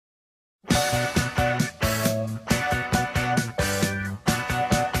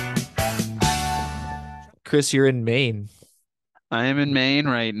Chris, you're in Maine. I am in Maine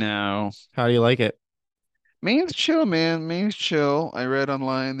right now. How do you like it? Maine's chill, man. Maine's chill. I read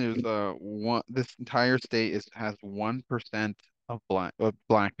online there's one this entire state is has 1% of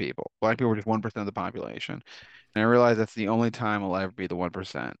black people. Black people are just 1% of the population. And I realize that's the only time I'll ever be the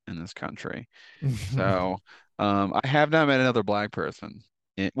 1% in this country. So, I have not met another black person,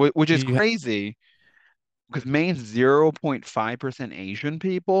 which is You, crazy because Maine's 0.5% Asian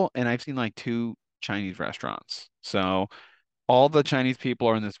people, and I've seen like two Chinese restaurants. So all the Chinese people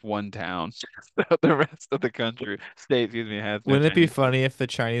are in this one town. So the rest of the state, excuse me, has no wouldn't it be Chinese food. funny if the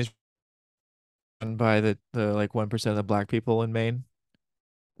Chinese run by the like 1% of the black people in Maine?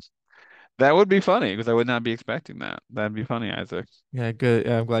 That would be funny because I would not be expecting that. That'd be funny, Isaac. Yeah, good.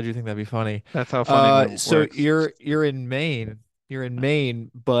 I'm glad you think that'd be funny. That's how funny So works. you're in Maine. You're in Maine,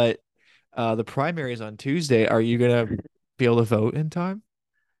 but the primary is on Tuesday. Are you gonna be able to vote in time?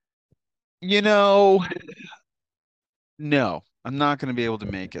 You know, no, I'm not going to be able to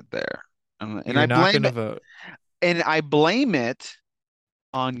make it there. And You're not gonna vote. I blame it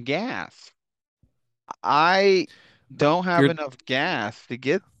on gas. I don't have You're enough gas to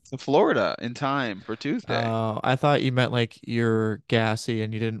get to Florida in time for Tuesday. I thought you meant like you're gassy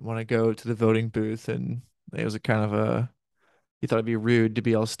and you didn't want to go to the voting booth and it was a kind of a you thought it'd be rude to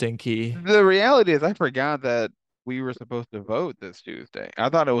be all stinky. The reality is, I forgot that we were supposed to vote this Tuesday. I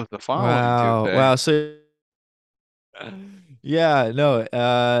thought it was the following Wow. Tuesday. Wow. So yeah, no,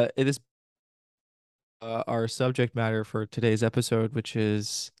 it is our subject matter for today's episode, which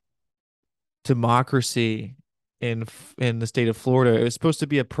is democracy in the state of Florida. It was supposed to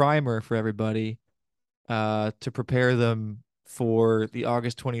be a primer for everybody to prepare them for the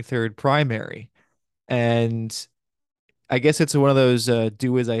August 23rd primary. And I guess it's one of those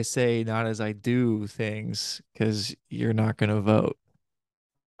do as I say, not as I do things because you're not going to vote.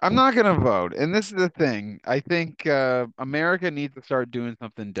 I'm not going to vote. And this is the thing. I think America needs to start doing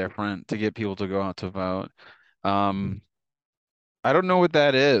something different to get people to go out to vote. Um, I don't know what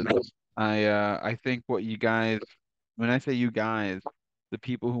that is. I think what you guys, when I say you guys, the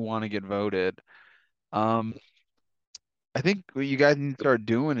people who want to get voted, um, I think what you guys need to start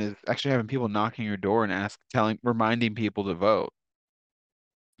doing is actually having people knocking your door and reminding people to vote.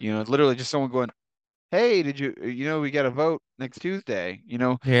 It's literally just someone going, hey, we got to vote next Tuesday.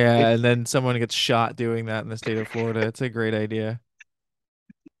 Yeah, It's, and then someone gets shot doing that in the state of Florida. It's a great idea.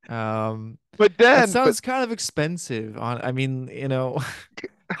 Um, but that then, but sounds kind of expensive I mean,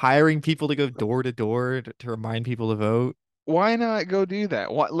 hiring people to go door to door to remind people to vote. why not go do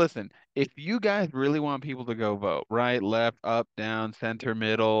that? Listen, if you guys really want people to go vote, right, left, up, down, center,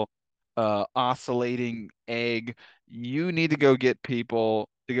 middle, oscillating egg, you need to go get people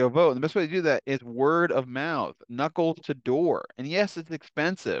to go vote. And the best way to do that is word of mouth, knuckles to door. And yes, it's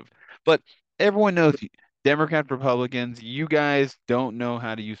expensive, but everyone knows Democrats, Republicans, you guys don't know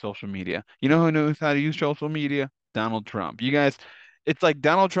how to use social media. You know who knows how to use social media? Donald Trump. You guys, it's like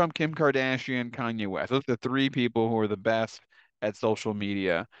Donald Trump, Kim Kardashian, Kanye West. Those are the three people who are the best at social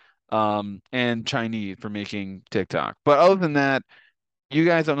media, and Chinese for making TikTok. But other than that, you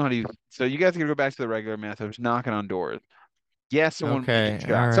guys don't know how to use it. So you guys are gonna go back to the regular method, of just knocking on doors. Yes, someone might get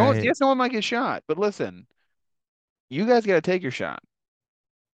Okay, all shot. right. Someone might get shot. But listen, you guys got to take your shot.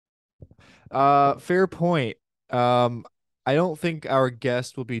 Fair point. Um, I don't think our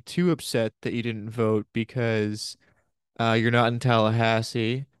guest will be too upset that you didn't vote because you're not in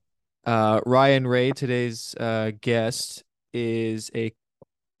Tallahassee. Ryan Ray, today's guest, is a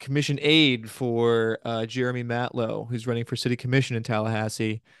commission aide for Jeremy Matlow, who's running for city commission in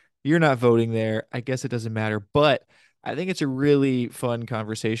Tallahassee. You're not voting there. I guess it doesn't matter, but I think it's a really fun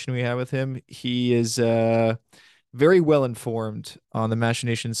conversation we have with him. He is very well informed on the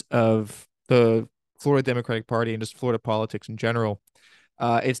machinations of the Florida Democratic Party and just Florida politics in general.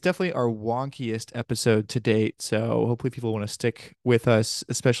 It's definitely our wonkiest episode to date, so hopefully people want to stick with us,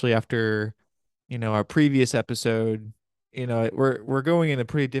 especially after, our previous episode. We're going in a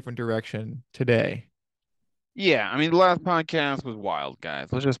pretty different direction today. Yeah, I mean, the last podcast was wild, guys.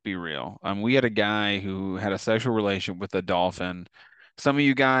 Let's just be real. We had a guy who had a sexual relation with a dolphin. Some of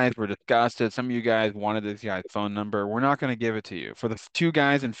you guys were disgusted. Some of you guys wanted this guy's phone number. We're not going to give it to you. For the two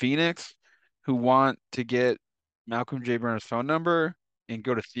guys in Phoenix who want to get Malcolm J. Burner's phone number and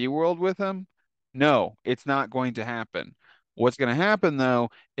go to SeaWorld with him, no, it's not going to happen. What's going to happen, though,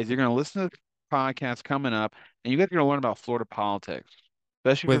 is you're going to listen to the podcast coming up, and you guys are going to learn about Florida politics,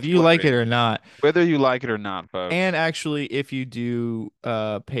 especially for Whether you like it celebrities, or not. whether you like it or not, And folks. actually, if you do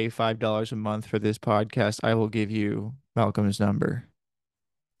pay $5 a month for this podcast, I will give you Malcolm's number.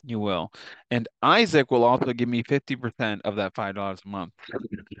 You will. And Isaac will also give me 50% of that $5 a month.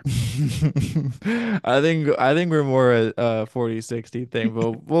 I think we're more a 40-60 thing,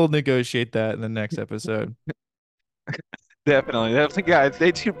 but we'll negotiate that in the next episode. Definitely. Definitely, guys.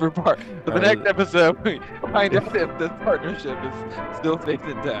 Stay tuned for All the next right. episode. We find out if this partnership is still stays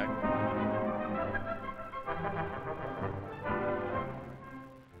intact.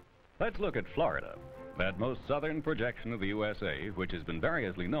 Let's look at Florida, that most southern projection of the USA, which has been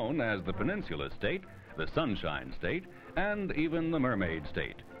variously known as the Peninsula State, the Sunshine State, and even the Mermaid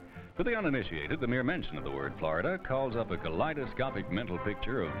State. For the uninitiated, the mere mention of the word Florida calls up a kaleidoscopic mental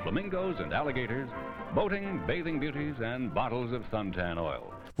picture of flamingos and alligators, boating, bathing beauties, and bottles of suntan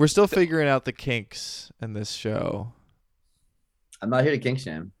oil. We're still figuring out the kinks in this show. I'm not here to kink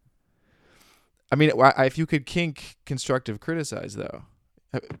shame. I mean, if you could kink constructive criticize though,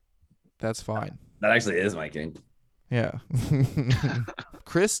 uh, that's fine. That actually is my kink. Yeah.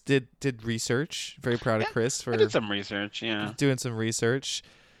 Chris did research. Very proud of Yeah, Chris I did for some research. Yeah. doing some research.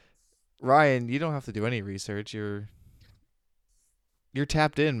 Ryan, you don't have to do any research. You're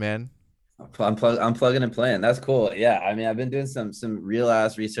tapped in, man. I'm plugging and playing. That's cool. Yeah, I mean, I've been doing some real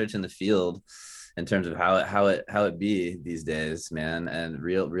ass research in the field in terms of how it be these days, man, and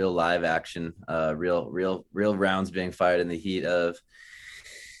real live action, real rounds being fired in the heat of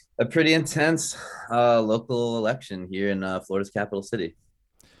a pretty intense local election here in Florida's capital city.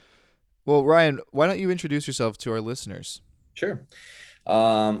 Well, Ryan, why don't you introduce yourself to our listeners? Sure.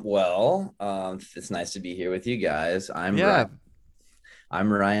 It's nice to be here with you guys. Yeah.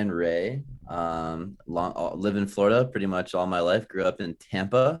 I'm Ryan Ray. Live in Florida pretty much all my life. Grew up in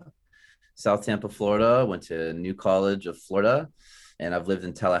Tampa, South Tampa, Florida. Went to New College of Florida, and I've lived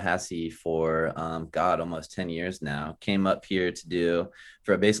in Tallahassee for almost 10 years now. Came up here to do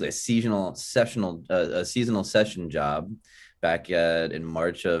for basically a seasonal session job back in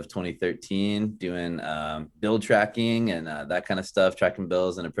March of 2013, doing bill tracking and that kind of stuff, tracking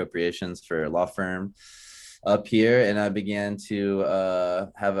bills and appropriations for a law firm up here. And I began to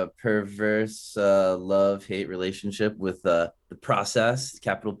have a perverse love-hate relationship with the process,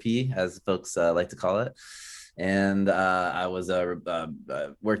 capital P, as folks like to call it. And I was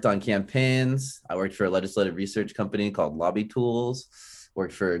worked on campaigns. I worked for a legislative research company called Lobby Tools.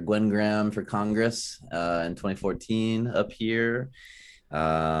 Worked for Gwen Graham for Congress in 2014 up here.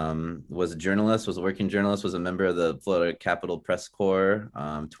 Was a journalist, was a working journalist, was a member of the Florida Capitol Press Corps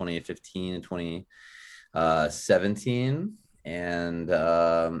 2015 and 2017, and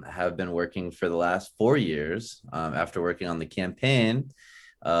have been working for the last 4 years after working on the campaign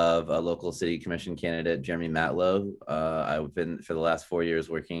of a local city commission candidate, Jeremy Matlow. I've been for the last 4 years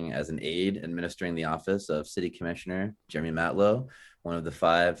working as an aide administering the office of city commissioner, Jeremy Matlow, one of the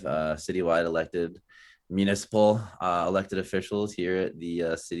five citywide municipal elected officials here at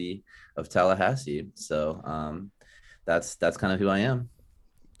the city of Tallahassee. So that's kind of who I am.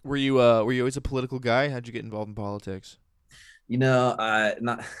 Were you always a political guy? How'd you get involved in politics? You know,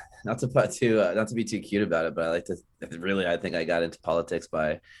 not to be too cute about it, but I think I got into politics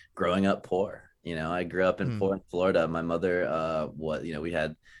by growing up poor. You know, I grew up in Hmm. poor in Florida. My mother, we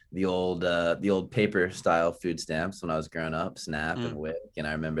had the old paper style food stamps when I was growing up, SNAP and Mm. WIC, and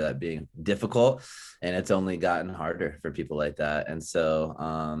I remember that being difficult, and it's only gotten harder for people like that. And so,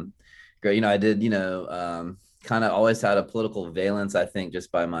 great, I did, kind of always had a political valence, I think,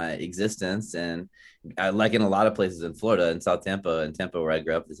 just by my existence. And like in a lot of places in Florida, in South Tampa and Tampa, where I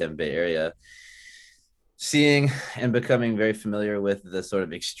grew up, the Tampa Bay area, seeing and becoming very familiar with the sort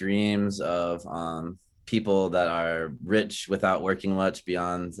of extremes of people that are rich without working much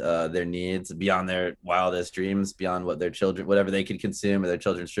beyond their needs, beyond their wildest dreams, beyond what their children, whatever they could consume or their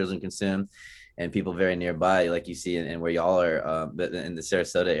children's children consume, and people very nearby, like you see in where y'all are, in the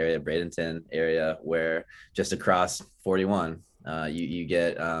Sarasota area, Bradenton area, where just across 41, you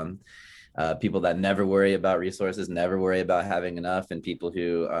get people that never worry about resources, never worry about having enough, and people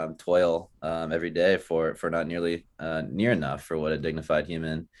who toil every day for not nearly near enough for what a dignified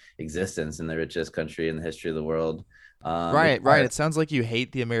human existence in the richest country in the history of the world. Ryan, it sounds like you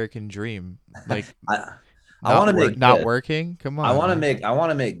hate the American dream. Like I, I want not to work, make not good. working. Come on, man. I want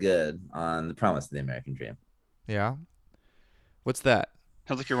to make good on the promise of the American dream. Yeah. What's that?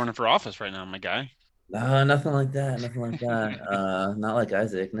 Sounds like you're running for office right now, my guy. No, nothing like that. Nothing like that. Not like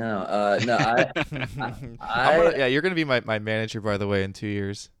Isaac. No. No. I Yeah, you're gonna be my manager, by the way, in 2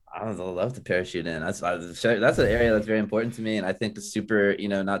 years. I would love to parachute in. That's an area that's very important to me, and I think it's super.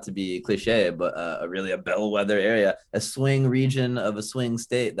 Not to be cliche, but a bellwether area, a swing region of a swing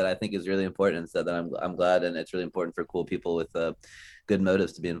state that I think is really important. So that I'm glad, and it's really important for cool people with good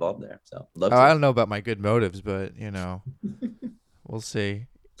motives to be involved there. So love Oh, I to. don't know about my good motives, but we'll see.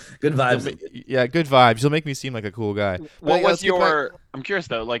 Good You'll vibes. make, yeah, good vibes. You'll make me seem like a cool guy. But What yeah, was let's get back. your, I'm curious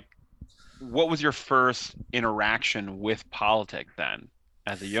though, like what was your first interaction with politics then?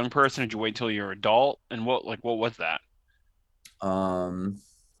 As a young person, did you wait till you're adult? And what was that? Um,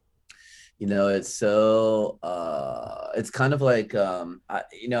 it's so it's kind of like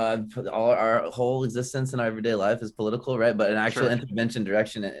I've put all our whole existence in our everyday life is political, right? But an actual Sure. intervention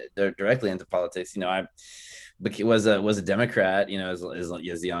directly into politics, I was a Democrat,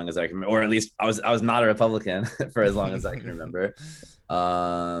 as young as I can remember, or at least I was not a Republican for as long as I can remember.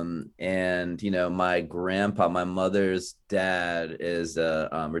 And my grandpa, my mother's dad, is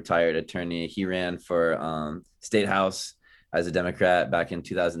a retired attorney. He ran for state house as a Democrat back in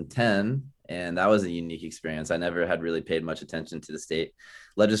 2010. And that was a unique experience. I never had really paid much attention to the state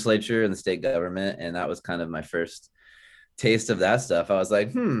legislature and the state government. And that was kind of my first taste of that stuff. I was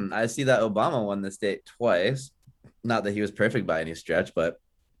like, I see that Obama won the state twice. Not that he was perfect by any stretch, but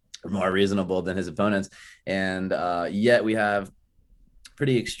more reasonable than his opponents. And yet we have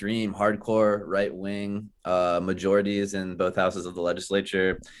pretty extreme, hardcore right wing majorities in both houses of the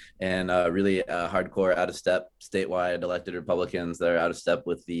legislature, and really hardcore, out of step statewide elected Republicans that are out of step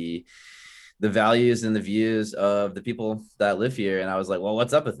with the values and the views of the people that live here. And I was like, well,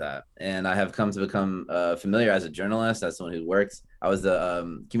 what's up with that? And I have come to become familiar as a journalist, as someone who works. I was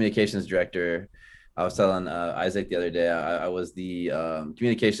the communications director. I was telling Isaac the other day, I was the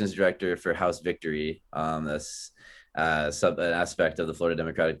communications director for House Victory. That's an aspect of the Florida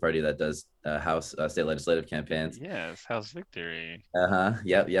Democratic Party that does House state legislative campaigns. Yes, how's victory?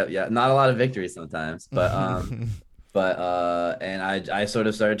 Yep. Not a lot of victories sometimes, and I sort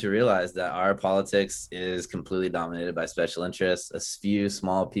of started to realize that our politics is completely dominated by special interests, a few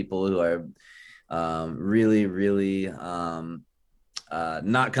small people who are really, really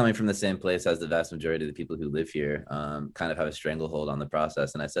not coming from the same place as the vast majority of the people who live here, kind of have a stranglehold on the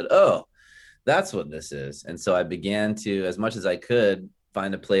process. And I said, oh, that's what this is. And so I began to, as much as I could,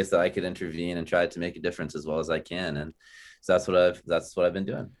 find a place that I could intervene and try to make a difference as well as I can. And so that's what I've been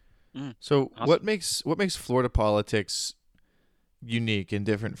doing. So Awesome. what makes Florida politics unique and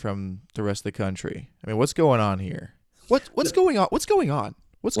different from the rest of the country? I mean, what's going on here? What's going on? What's going on?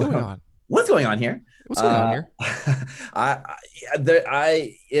 What's going on? What's going on here? What's going on here?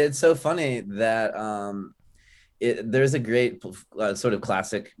 It's so funny that there's a great sort of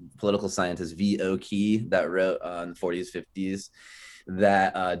classic political scientist, V.O. Key, that wrote in the 40s, 50s,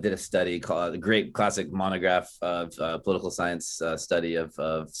 that did a study called a great classic monograph of political science study of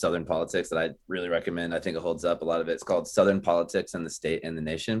Southern politics that I really recommend. I think it holds up a lot of it. It's called Southern Politics and the State and the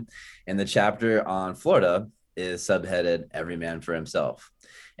Nation. And the chapter on Florida is subheaded Every Man for Himself.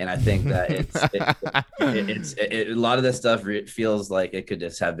 And I think that a lot of this stuff feels like it could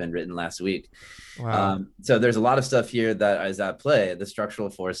just have been written last week. Wow. So there's a lot of stuff here that is at play, the structural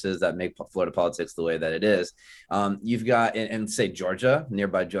forces that make Florida politics the way that it is. You've got, in say Georgia,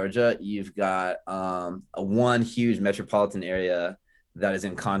 nearby Georgia, you've got one huge metropolitan area that is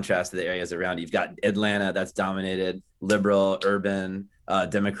in contrast to the areas around. You've got Atlanta, that's dominated, liberal, urban,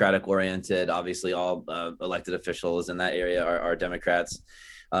 Democratic oriented. Obviously, all elected officials in that area are Democrats.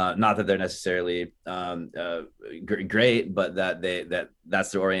 Not that they're necessarily great, but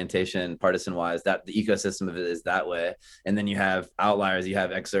that's their orientation, partisan wise. That the ecosystem of it is that way. And then you have outliers. You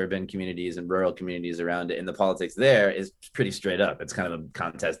have ex-urban communities and rural communities around it. And the politics there is pretty straight up. It's kind of a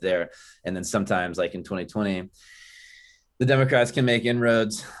contest there. And then sometimes, like in 2020, the Democrats can make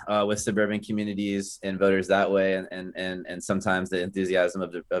inroads with suburban communities and voters that way, and sometimes the enthusiasm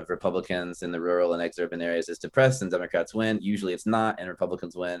of Republicans in the rural and ex-urban areas is depressed, and Democrats win. Usually, it's not, and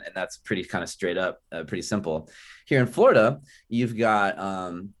Republicans win, and that's pretty kind of straight up, pretty simple. Here in Florida, you've got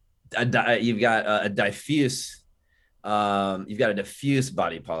a diffuse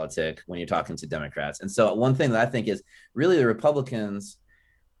body politic when you're talking to Democrats, and so one thing that I think is really the Republicans.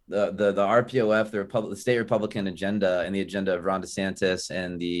 The RPOF, the state Republican agenda, and the agenda of Ron DeSantis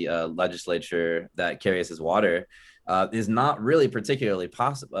and the legislature that carries his water is not really particularly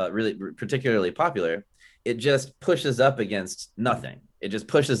popular. It just pushes up against nothing. It just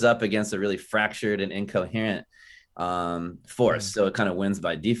pushes up against a really fractured and incoherent force. So it kind of wins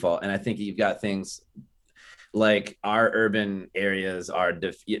by default. And I think you've got things like our urban areas are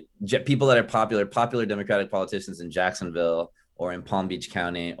people that are popular Democratic politicians in Jacksonville or in Palm Beach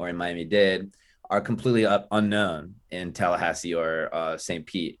County or in Miami-Dade are completely unknown in Tallahassee or St.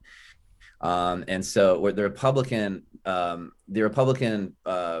 Pete. And so where the Republican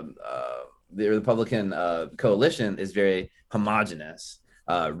coalition is very homogenous,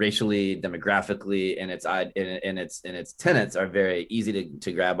 racially, demographically, and its tenets are very easy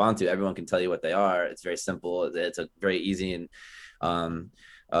to grab onto. Everyone can tell you what they are. It's very simple. It's a very easy and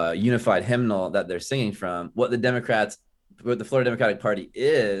unified hymnal that they're singing from. What the Florida Democratic Party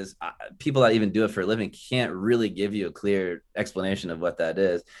is, people that even do it for a living can't really give you a clear explanation of what that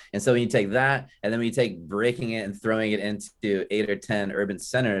is. And so when you take that, and then when you take breaking it and throwing it into 8 or 10 urban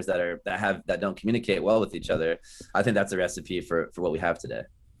centers that don't communicate well with each other, I think that's a recipe for what we have today.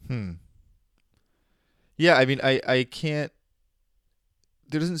 Hmm. Yeah, I mean, I can't.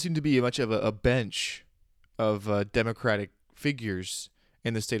 There doesn't seem to be much of a bench of Democratic figures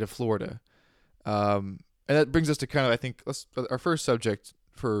in the state of Florida. And that brings us to kind of, I think, our first subject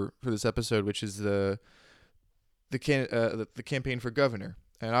for this episode, which is the campaign for governor.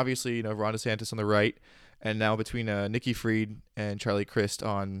 And obviously, Ron DeSantis on the right, and now between Nikki Fried and Charlie Crist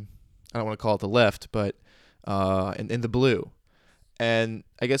on, I don't want to call it the left, but in the blue. And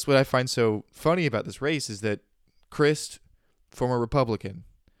I guess what I find so funny about this race is that Crist, former Republican,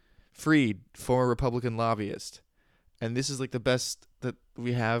 Fried, former Republican lobbyist, and this is like the best that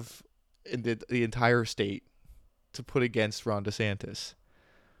we have in the entire state to put against Ron DeSantis.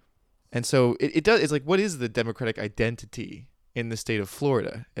 And so it does. It's like, what is the Democratic identity in the state of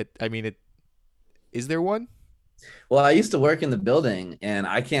Florida? Is there one? Well, I used to work in the building, and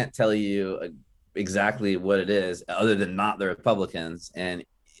I can't tell you exactly what it is, other than not the Republicans, and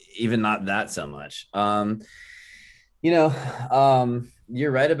even not that so much. You know,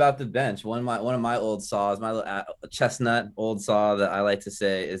 you're right about the bench. One of my old saws, my chestnut old saw that I like to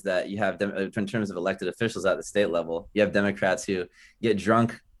say is that you have in terms of elected officials at the state level, you have Democrats who get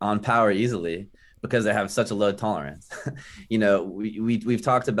drunk on power easily because they have such a low tolerance. We've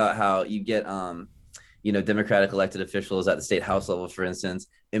talked about how you get Democratic elected officials at the state house level, for instance,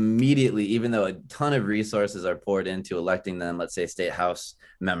 immediately, even though a ton of resources are poured into electing them, let's say state house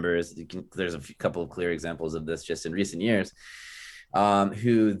members, there's a couple of clear examples of this just in recent years,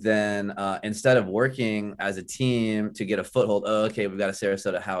 who then, instead of working as a team to get a foothold, okay, we've got a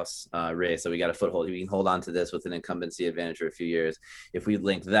Sarasota House race, so we got a foothold. We can hold on to this with an incumbency advantage for a few years. If we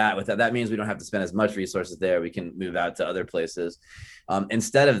link that with that means we don't have to spend as much resources there. We can move out to other places.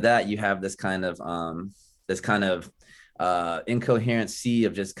 Instead of that, you have this kind of incoherent sea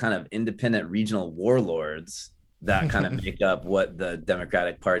of just kind of independent regional warlords that kind of make up what the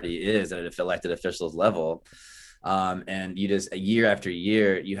Democratic Party is at an elected officials level. And you just, year after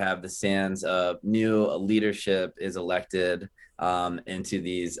year, you have the sands of new leadership is elected into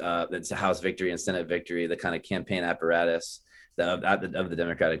these, it's a House victory and Senate victory, the kind of campaign apparatus of the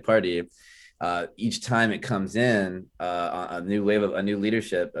Democratic Party. Each time it comes in, a new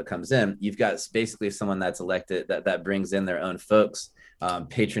leadership comes in, you've got basically someone that's elected that brings in their own folks,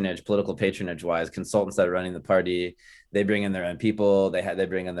 political patronage wise, consultants that are running the party. They bring in their own people. They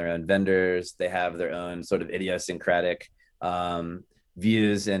bring in their own vendors. They have their own sort of idiosyncratic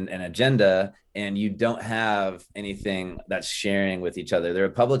views and agenda, and you don't have anything that's sharing with each other. The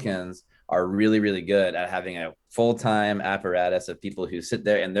Republicans are really, really good at having a full-time apparatus of people who sit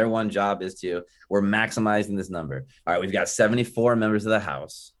there, and their one job is we're maximizing this number. All right, we've got 74 members of the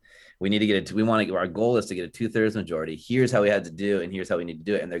House. We need to get it. Our goal is to get a 2/3 majority. Here's how we had to do, and here's how we need to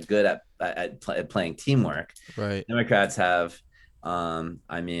do it. And they're good at playing teamwork. Right. Democrats have,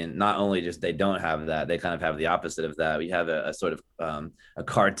 not only just they don't have that, they kind of have the opposite of that. We have a sort of a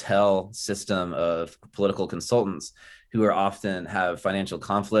cartel system of political consultants who are often have financial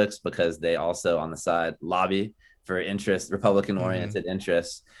conflicts because they also on the side lobby for Republican-oriented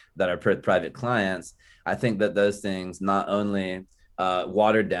interests that are private clients. I think that those things not only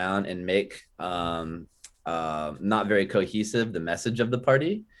watered down and make not very cohesive the message of the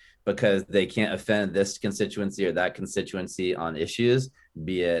party, because they can't offend this constituency or that constituency on issues,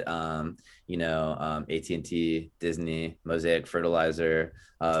 be it AT&T, Disney, Mosaic Fertilizer,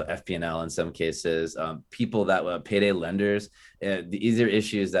 FP&L in some cases, people that payday lenders. These are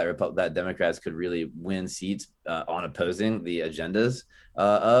issues that Democrats could really win seats on opposing the agendas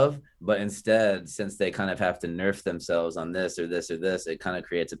of. But instead, since they kind of have to nerf themselves on this or this or this, it kind of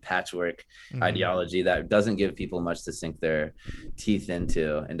creates a patchwork ideology that doesn't give people much to sink their teeth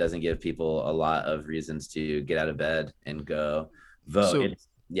into and doesn't give people a lot of reasons to get out of bed and go vote.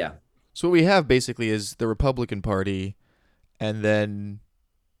 So what we have basically is the Republican Party and then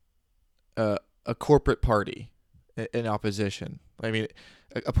a corporate party in opposition. I mean,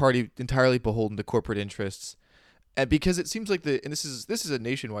 a party entirely beholden to corporate interests. And because it seems like this is a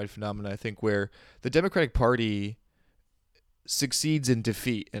nationwide phenomenon, I think, where the Democratic succeeds in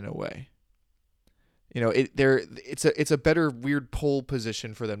defeat in a way. It's a better weird pole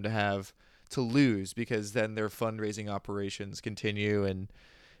position for them to have to lose, because then their fundraising operations continue, and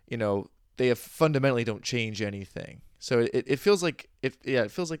they fundamentally don't change anything. So it feels like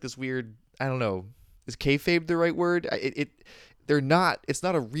it feels like this weird, I don't know, is kayfabe the right word? it's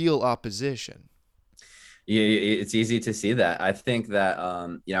not a real opposition. Yeah, it's easy to see that. I think that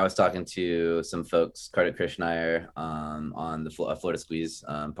I was talking to some folks, Carter, Chris, and I are on the Florida Squeeze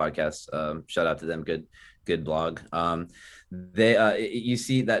podcast. Shout out to them, good blog. They you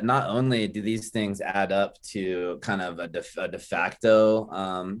see that not only do these things add up to kind of a de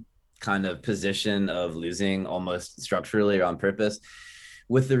facto kind of position of losing almost structurally or on purpose,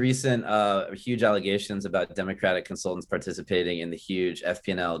 with the recent huge allegations about Democratic consultants participating in the huge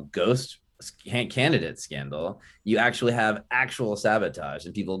FP&L ghost candidate scandal, you actually have actual sabotage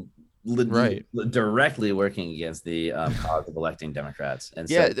and people Right. directly working against the cause of electing Democrats. And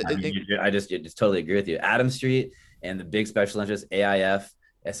Yeah. so I just totally agree with you. Adam Street and the big special interests, AIF,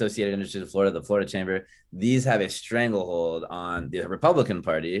 Associated Industries of Florida, the Florida Chamber, these have a stranglehold on the Republican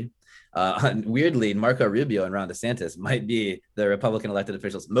Party. Weirdly, Marco Rubio and Ron DeSantis might be the Republican elected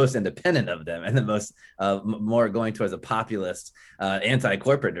officials most independent of them and the most more going towards a populist,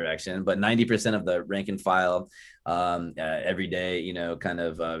 anti-corporate direction. But 90% of the rank and file, everyday, kind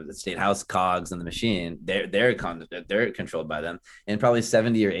of state house cogs in the machine, they're controlled by them, and probably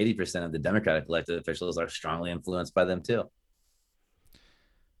 70 or 80% of the Democratic elected officials are strongly influenced by them too.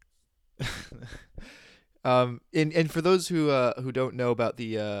 And for those who don't know about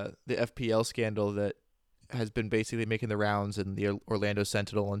the FPL scandal that has been basically making the rounds in the Orlando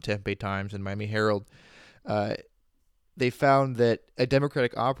Sentinel and Tampa Bay Times and Miami Herald, they found that a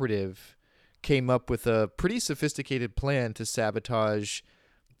Democratic operative came up with a pretty sophisticated plan to sabotage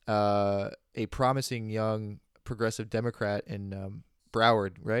a promising young progressive Democrat in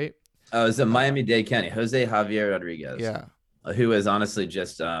Broward, right? Oh, it's a Miami-Dade County, Jose Javier Rodriguez. Yeah. Who is honestly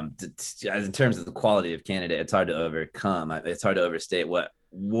just in terms of the quality of candidate, it's hard to overcome. It's hard to overstate what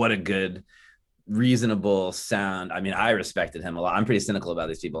a good, reasonable, sound. I mean, I respected him a lot. I'm pretty cynical about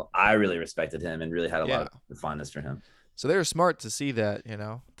these people. I really respected him and really had a lot of fondness for him. So they were smart to see that,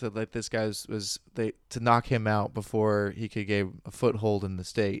 to let this guy to knock him out before he could get a foothold in the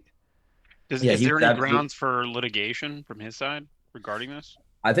state. Is there any grounds for litigation from his side regarding this?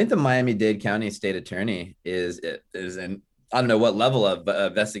 I think the Miami-Dade County state attorney is in, I don't know what level of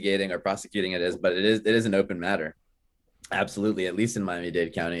investigating or prosecuting it is, but it is an open matter. Absolutely, at least in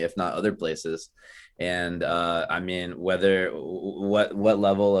Miami-Dade County, if not other places. And I mean, what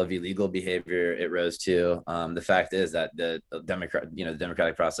level of illegal behavior it rose to, the fact is that the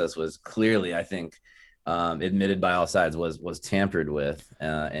democratic process was clearly, I think, admitted by all sides, was tampered with,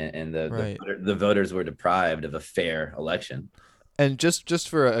 and the voters were deprived of a fair election. And just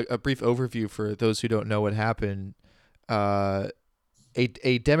for a brief overview for those who don't know what happened, a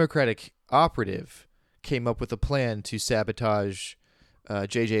Democratic operative came up with a plan to sabotage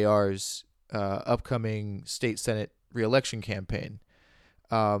JJR's upcoming state Senate reelection campaign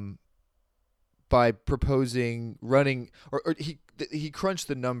by proposing running, or he crunched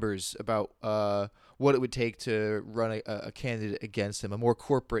the numbers about what it would take to run a candidate against him, a more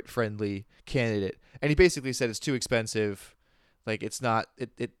corporate friendly candidate, and he basically said it's too expensive. Like it's not,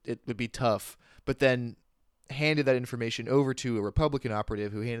 it would be tough, but then handed that information over to a Republican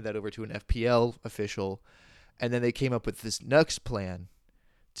operative who handed that over to an FPL official. And then they came up with this next plan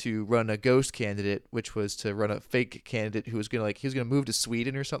to run a ghost candidate, which was to run a fake candidate who was going to move to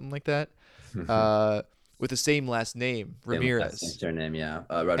Sweden or something like that. With the same last name, Ramirez. Same surname, yeah.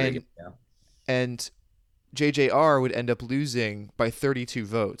 Rodriguez, and JJR would end up losing by 32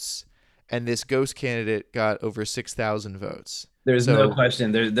 votes. And this ghost candidate got over 6,000 votes. There's no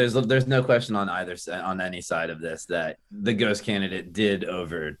question. There's no question on any side of this that the ghost candidate did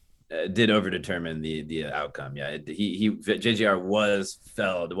overdetermine the outcome. Yeah, JGR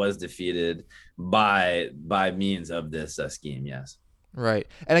was defeated by means of this scheme. Yes. Right,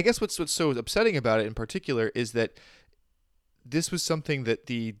 and I guess what's so upsetting about it in particular is that this was something that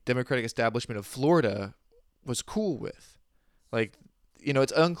the Democratic establishment of Florida was cool with. Like,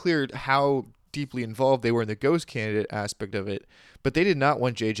 it's unclear how deeply involved they were in the ghost candidate aspect of it, but they did not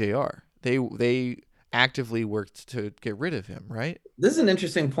want JJR. They actively worked to get rid of him, right? This is an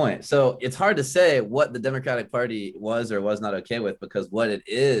interesting point. So it's hard to say what the Democratic Party was or was not okay with, because what it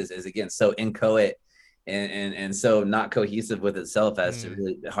is again so inchoate and so not cohesive with itself as to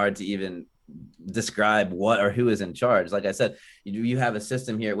really hard to even describe what or who is in charge. Like I said, you have a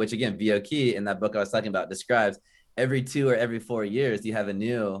system here, which again, Vioki in that book I was talking about describes every 2 or every 4 years you have a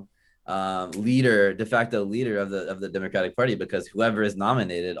new de facto leader of the Democratic Party, because whoever is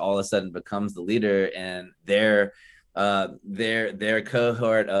nominated all of a sudden becomes the leader, and their their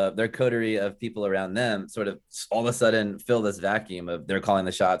cohort of their coterie of people around them sort of all of a sudden fill this vacuum of they're calling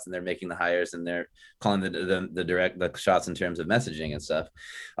the shots and they're making the hires and they're calling the shots in terms of messaging and stuff.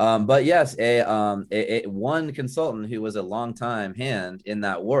 But yes, a one consultant who was a long time hand in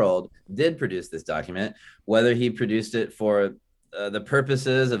that world did produce this document. Whether he produced it for the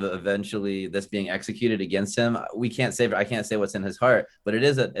purposes of eventually this being executed against him, we can't say. I can't say what's in his heart, but it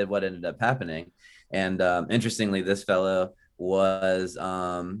is what ended up happening. And interestingly, this fellow was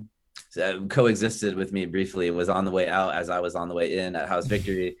coexisted with me briefly, was on the way out as I was on the way in at House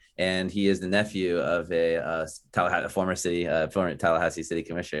Victory. And he is the nephew of a former Tallahassee city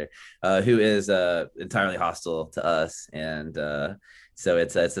commissioner who is entirely hostile to us. And so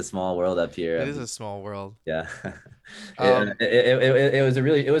it's a small world up here. It is a small world. Yeah. Um,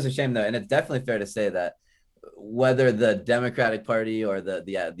 It was a shame though. And it's definitely fair to say that whether the Democratic Party or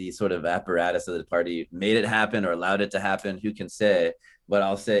the sort of apparatus of the party made it happen or allowed it to happen, who can say? But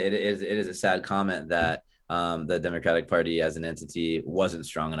I'll say it is a sad comment that the Democratic Party as an entity wasn't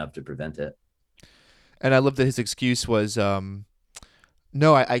strong enough to prevent it. and I love that his excuse was,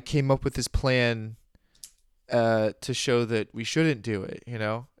 no, I came up with this plan to show that we shouldn't do it.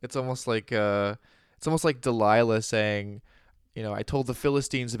 It's almost like Delilah saying, I told the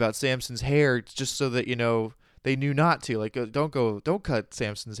Philistines about Samson's hair just so that they knew not to. Like, don't cut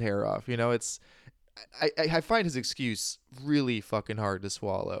Samson's hair off. I find his excuse really fucking hard to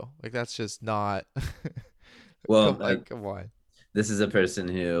swallow. Like, that's just not. Well, come on. this is a person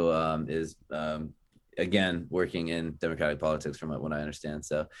who is again working in democratic politics from what I understand.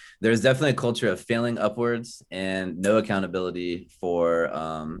 So there's definitely a culture of failing upwards and no accountability for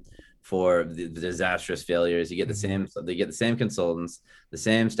the disastrous failures. You get they get the same consultants, the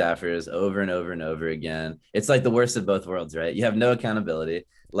same staffers over and over and over again. It's like the worst of both worlds, right? You have no accountability.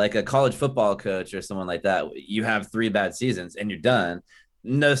 Like a college football coach or someone like that, you have 3 bad seasons and you're done.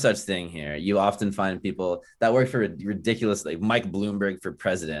 No such thing here. You often find people that work for ridiculous, like Mike Bloomberg for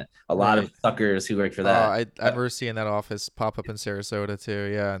president. A lot of suckers who work for that. I remember seeing that office pop up in Sarasota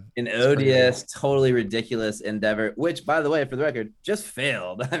too. Yeah, An odious, totally ridiculous endeavor, which, by the way, for the record, just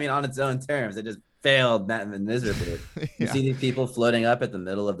failed. I mean, on its own terms, it just failed miserably. Yeah. You see these people floating up at the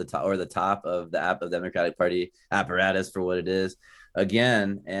middle of the top of the Democratic Party apparatus for what it is.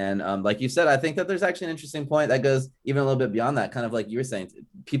 Again, and like you said, I think that there's actually an interesting point that goes even a little bit beyond that. Kind of like you were saying,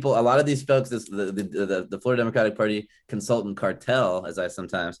 people, a lot of these folks, the Florida Democratic Party consultant cartel, as I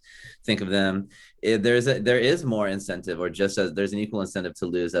sometimes think of them, there is more incentive, or just as there's an equal incentive to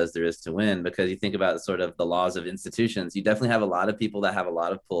lose as there is to win, because you think about sort of the laws of institutions. You definitely have a lot of people that have a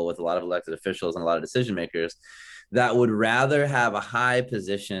lot of pull with a lot of elected officials and a lot of decision makers that would rather have a high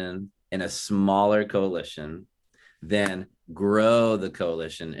position in a smaller coalition than grow the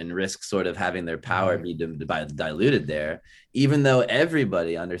coalition and risk sort of having their power be diluted there, even though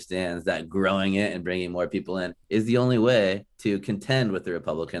everybody understands that growing it and bringing more people in is the only way to contend with the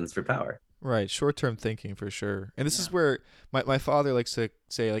Republicans for power. Right, short-term thinking for sure. And this is where my father likes to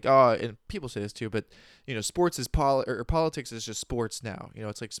say, like, oh, and people say this too, but sports is or politics is just sports now.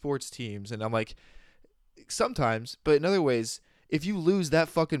 It's like sports teams, and I'm like, sometimes, but in other ways, if you lose that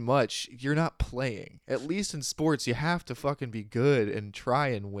fucking much, you're not playing. At least in sports, you have to fucking be good and try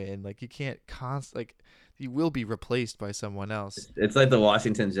and win. Like, you can't you will be replaced by someone else. It's like the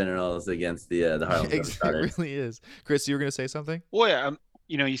Washington Generals against the Harlem Globetrotters. It really is. Chris, you were gonna say something? Well,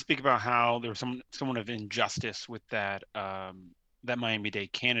 yeah, you speak about how there was someone of injustice with that that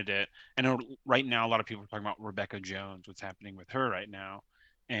Miami-Dade candidate. I know right now a lot of people are talking about Rebecca Jones, what's happening with her right now,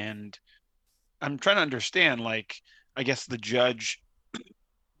 and I'm trying to understand, like, I guess the judge,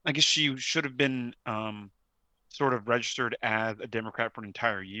 I guess she should have been sort of registered as a Democrat for an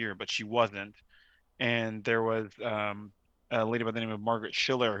entire year, but she wasn't. And there was a lady by the name of Margaret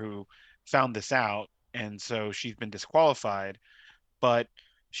Schiller who found this out, and so she's been disqualified. But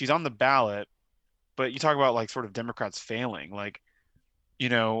she's on the ballot. But you talk about, like, sort of Democrats failing. Like,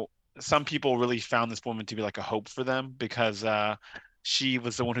 some people really found this woman to be like a hope for them, because she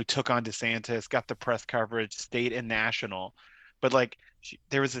was the one who took on DeSantis, got the press coverage, state and national. But, like,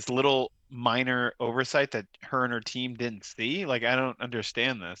 there was this little minor oversight that her and her team didn't see. Like, I don't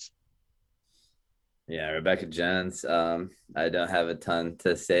understand this. Yeah, Rebecca Jones. I don't have a ton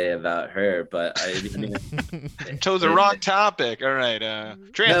to say about her, but I mean, chose a wrong topic. All right,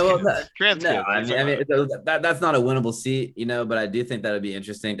 transcript. No, I mean, that's not a winnable seat, but I do think that would be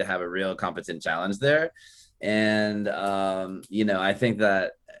interesting to have a real competent challenge there. And, I think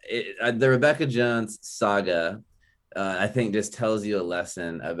that the Rebecca Jones saga, I think, just tells you a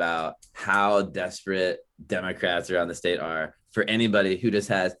lesson about how desperate Democrats around the state are for anybody who just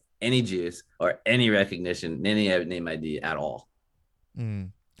has any juice or any recognition, any name ID at all.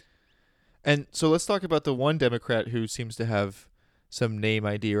 Mm. And so let's talk about the one Democrat who seems to have some name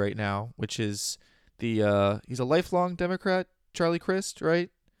ID right now, which is the he's a lifelong Democrat, Charlie Crist, right?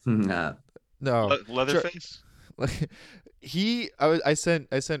 Nah. No, Leatherface. like I sent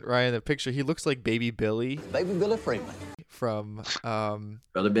Ryan a picture. He looks like Baby Billy from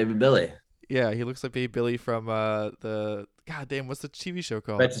Brother Baby Billy. yeah, he looks like Baby Billy from the God damn, what's the TV show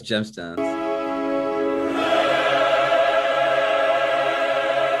called? Righteous Gemstones.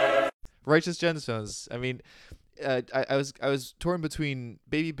 Righteous Gemstones. I mean, I was torn between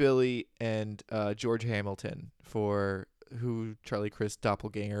Baby Billy and George Hamilton for who Charlie Crist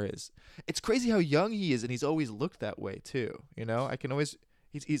doppelganger is. It's crazy how young he is, and he's always looked that way too. You know, I can always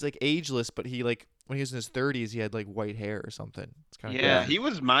he's like ageless, but he like when he was in his 30s, he had like white hair or something. It's kind of Yeah, Yeah. crazy. he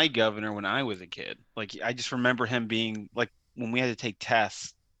was my governor when I was a kid. Like I just remember him being like when we had to take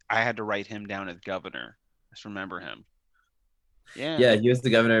tests, I had to write him down as governor. I just remember him. Yeah. Yeah, he was the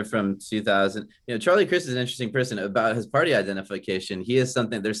governor from 2000. You know, Charlie Crist is an interesting person about his party identification. He is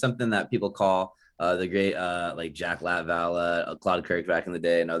something, there's something that people call the great like Jack Latvala, Claude Kirk back in the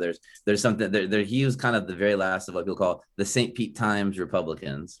day, and others. There's something there. He was kind of the very last of what people call the St. Pete Times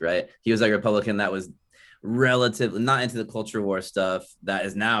Republicans, right? He was like a Republican that was relatively not into the culture war stuff that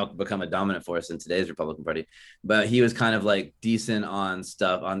has now become a dominant force in today's Republican Party, but he was kind of like decent on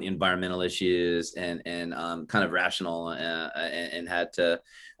stuff on the environmental issues and kind of rational and had to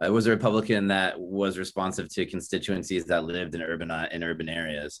was a Republican that was responsive to constituencies that lived in urban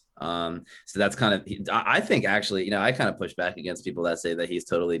areas. So that's kind of I think actually, you know, I kind of push back against people that say that he's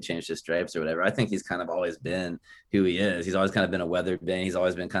totally changed his stripes or whatever. I think he's kind of always been who he is. He's always kind of been a weathered Bane. He's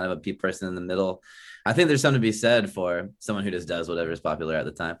always been kind of a person in the middle. I think there's something to be said for someone who just does whatever is popular at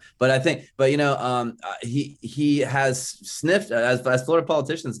the time. But I think, but you know, he has sniffed as Florida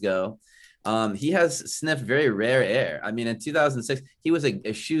politicians go. He has sniffed very rare air. I mean, in 2006, he was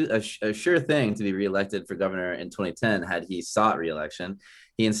a sure thing to be reelected for governor in 2010 had he sought reelection.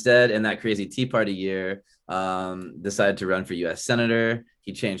 He instead, in that crazy Tea Party year, decided to run for U.S. senator.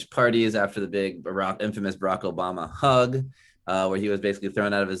 He changed parties after the big infamous Barack Obama hug, where he was basically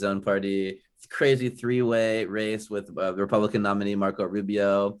thrown out of his own party. Crazy three-way race with the Republican nominee Marco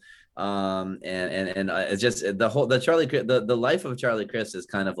Rubio. And it's just the life of Charlie Crist is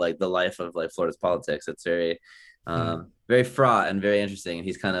kind of like the life of like Florida's politics. It's very very fraught and very interesting, and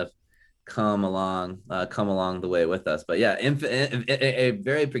he's kind of come along the way with us. But yeah, a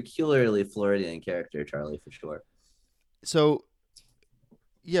very peculiarly Floridian character, Charlie, for sure. So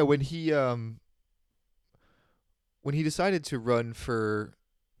yeah, when he decided to run for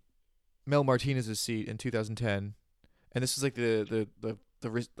Mel Martinez's seat in 2010, and this is like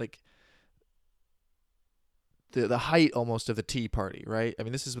like the height almost of the Tea Party, right? I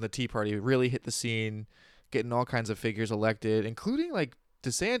mean, this is when the Tea Party really hit the scene, getting all kinds of figures elected, including like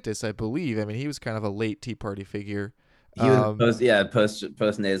DeSantis, I believe. I mean, he was kind of a late Tea Party figure. He was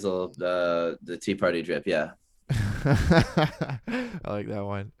post nasal the Tea Party drip, yeah. I like that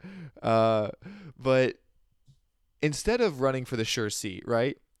one. But instead of running for the sure seat,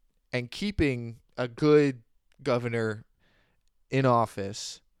 right, and keeping a good governor in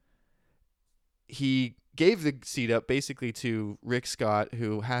office, he gave the seat up basically to Rick Scott,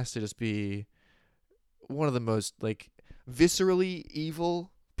 who has to just be one of the most like viscerally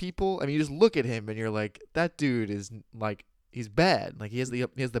evil people. I mean, you just look at him and you're like, that dude is like he's bad. Like he has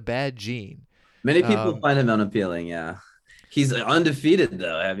the bad gene. Many people find him unappealing, yeah. He's undefeated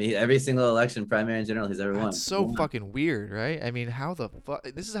though. I mean, every single election, primary and general, he's ever won. That's so fucking weird, right? I mean, how the fuck?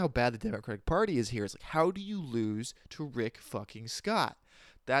 This is how bad the Democratic Party is here. It's like, how do you lose to Rick fucking Scott?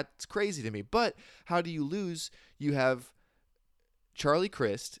 That's crazy to me. But how do you lose? You have Charlie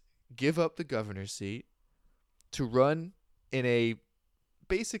Crist give up the governor's seat to run in a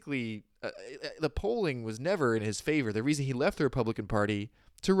basically the polling was never in his favor. The reason he left the Republican Party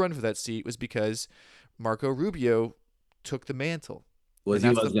to run for that seat was because Marco Rubio took the mantle. He was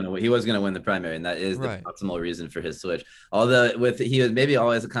gonna win the primary, and that is Right. the optimal reason for his switch. Although he was maybe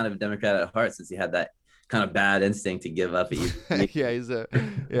always a kind of Democrat at heart, since he had that kind of bad instinct to give up.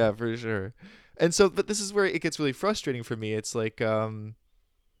 Yeah, for sure. And so, but this is where it gets really frustrating for me. It's like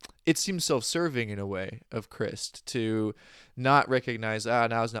it seems self-serving in a way of Crist to not recognize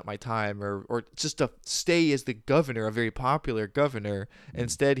now's not my time, or just to stay as the governor, a very popular governor.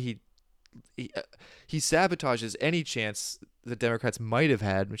 Instead, he sabotages any chance the Democrats might have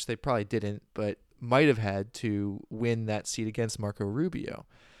had, which they probably didn't, but might have had to win that seat against Marco Rubio.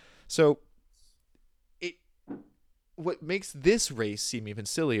 So what makes this race seem even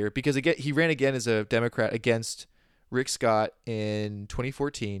sillier, because again he ran again as a Democrat against Rick Scott in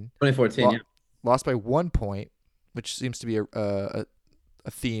 2014, 2014, lo- yeah. lost by 1 point, which seems to be a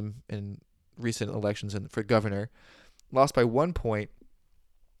theme in recent elections and for governor. Lost by 1 point,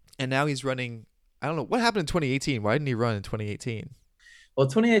 and now he's running. I don't know what happened in 2018. Why didn't he run in 2018? Well,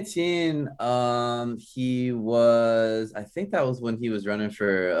 2018, he was. I think that was when he was running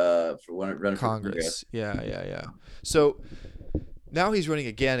running for Congress. Congress. Yeah, yeah, yeah. So now he's running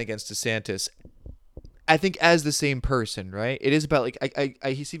again against DeSantis. I think as the same person, right? It is about like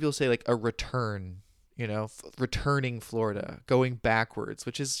I see people say like a return, returning Florida, going backwards,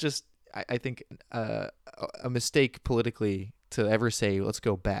 which is just I think a mistake politically to ever say let's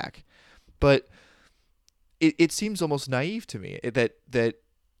go back. But it seems almost naive to me that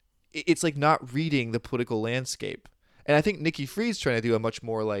it's like not reading the political landscape. And I think Nikki Fried's trying to do a much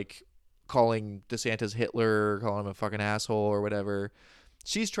more like calling DeSantis Hitler, calling him a fucking asshole or whatever.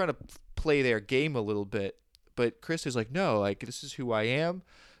 She's trying to play their game a little bit, but Crist is like, no, like this is who I am,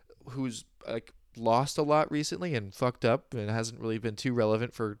 who's like lost a lot recently and fucked up and hasn't really been too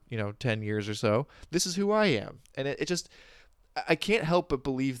relevant for 10 years or so. This is who I am, and it just I can't help but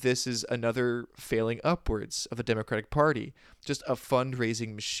believe this is another failing upwards of the Democratic Party, just a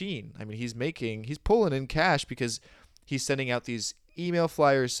fundraising machine. I mean, he's pulling in cash because he's sending out these email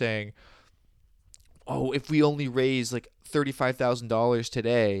flyers saying, "Oh, if we only raise like $35,000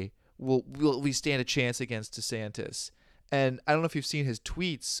 today, we stand a chance against DeSantis." And I don't know if you've seen his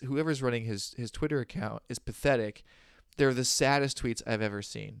tweets. Whoever's running his Twitter account is pathetic. They're the saddest tweets I've ever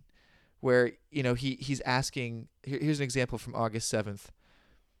seen where he's asking. Here's an example from August 7th.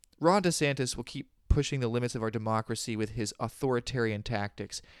 Ron DeSantis will keep pushing the limits of our democracy with his authoritarian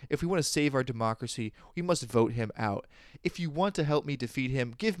tactics. If we want to save our democracy, we must vote him out. If you want to help me defeat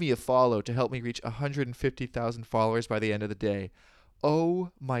him, give me a follow to help me reach 150,000 followers by the end of the day.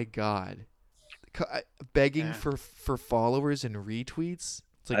 Oh my God. Begging Yeah. for followers and retweets?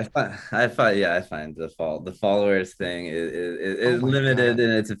 It's like, I find the followers thing oh is my limited God. in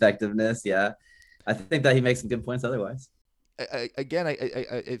its effectiveness. Yeah, I think that he makes some good points otherwise. Again,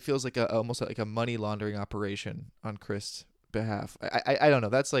 it feels like almost like a money laundering operation on Crist's behalf. I don't know.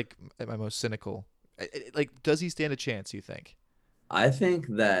 That's like my most cynical. Like, does he stand a chance? You think? I think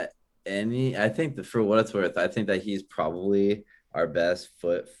that I think that for what it's worth, I think that he's probably our best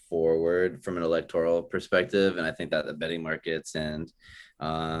foot forward from an electoral perspective. And I think that the betting markets and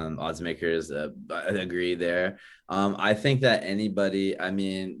odds makers agree there. I think that I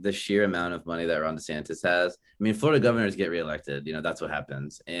mean, the sheer amount of money that Ron DeSantis has, I mean, Florida governors get reelected, that's what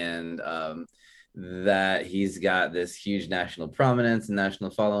happens. And that he's got this huge national prominence and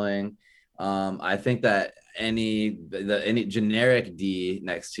national following. I think that any generic D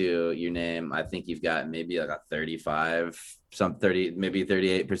next to your name, I think you've got maybe like a 35, some 30, maybe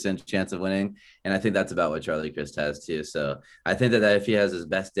 38% chance of winning. And I think that's about what Charlie Crist has too. So I think that if he has his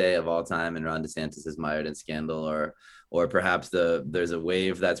best day of all time and Ron DeSantis is mired in scandal, or perhaps there's a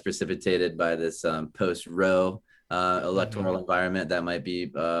wave that's precipitated by this post Roe electoral environment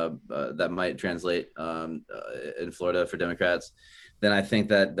that might translate in Florida for Democrats, then I think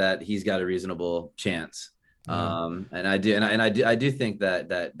that he's got a reasonable chance. Yeah. And I do think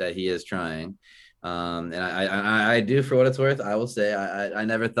that he is trying. And I do, for what it's worth, I will say I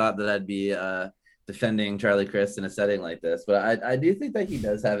never thought that I'd be defending Charlie Crist in a setting like this, but I do think that he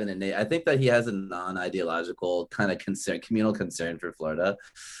does have an innate. I think that he has a non-ideological kind of communal concern for Florida,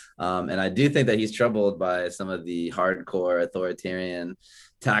 and I do think that he's troubled by some of the hardcore authoritarian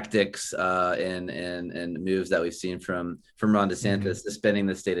tactics and moves that we've seen from Ron DeSantis, suspending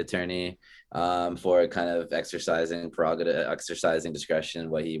the state attorney for kind of exercising discretion,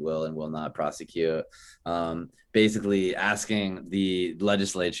 what he will and will not prosecute. Basically asking the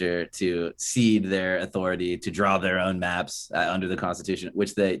legislature to cede their authority to draw their own maps under the Constitution,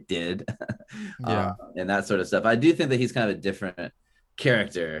 which they did. Yeah. And that sort of stuff. I do think that he's kind of a different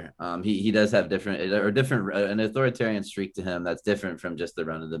character. He does have an authoritarian streak to him that's different from just the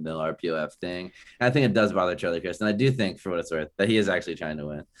run of the mill RPOF thing. And I think it does bother Charlie Crist, and I do think, for what it's worth, that he is actually trying to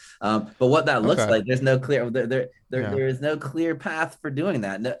win. But what that looks Okay. like, there's no clear Yeah. there is no clear path for doing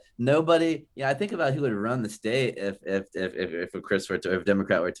that. Nobody. Yeah, I think about who would run the state if a Crist if a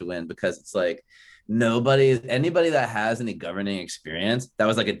Democrat were to win, because it's like anybody that has any governing experience that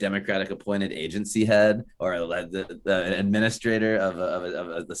was like a Democratic appointed agency head or the administrator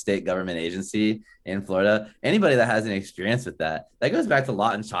of the state government agency in Florida, anybody that has any experience with that goes back to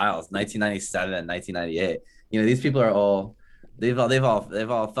Lawton Childs 1997 and 1998. These people are all they've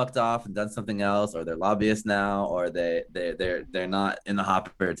all fucked off and done something else, or they're lobbyists now, or they're not in the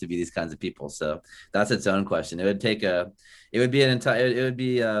hopper to be these kinds of people. So that's its own question. It would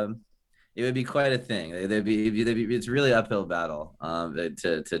be It would be quite a thing. It's really uphill battle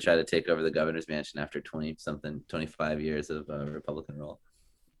to try to take over the governor's mansion after 20 something 25 years of Republican rule.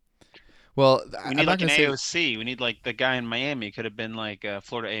 Well, We I'm need not like going an to say AOC. We need like the guy in Miami could have been like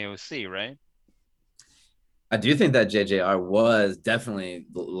Florida AOC, right? I do think that JJR was definitely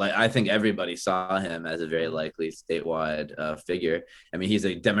like I think everybody saw him as a very Mm-hmm. likely statewide figure. I mean, he's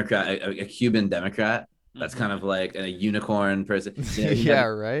a Democrat, a Cuban Democrat. That's Mm-hmm. kind of like a unicorn person. You know, yeah,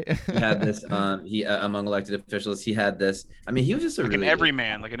 right? he had this he among elected officials. He had this. I mean, he was just a really good.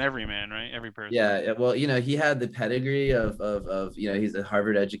 Like an everyman, right? Every person. Yeah, well, he had the pedigree he's a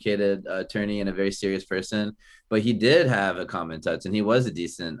Harvard educated attorney and a very serious person, but he did have a common touch, and he was a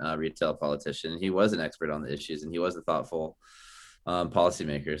decent retail politician. He was an expert on the issues, and he was a thoughtful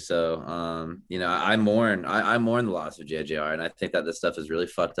policymaker. So, I mourn the loss of JJR, and I think that this stuff is really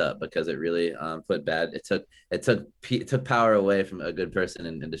fucked up because it really it took power away from a good person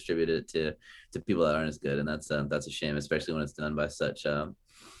and distributed it to people that aren't as good, and that's a shame, especially when it's done by such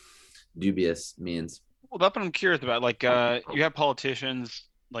dubious means. Well, that's what I'm curious about. Like, you have politicians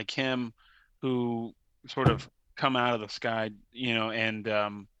like him who sort of come out of the sky,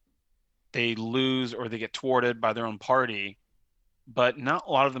 and they lose or they get thwarted by their own party, but not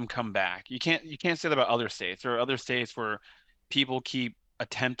a lot of them come back. You can't say that about other states. There are other states where people keep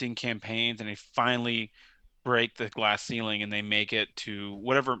attempting campaigns and they finally break the glass ceiling and they make it to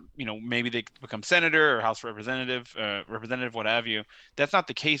whatever, maybe they become senator or House representative, what have you. That's not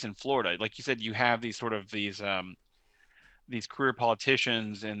the case in Florida. Like you said, you have these career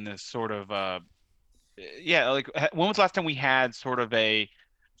politicians and this sort of yeah, like when was the last time we had sort of a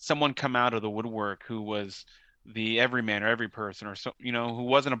someone come out of the woodwork who was the everyman or every person or so, who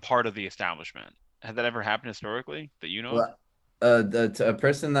wasn't a part of the establishment? Has that ever happened historically that you know of? Well, a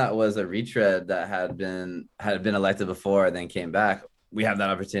person that was a retread that had been elected before and then came back. We have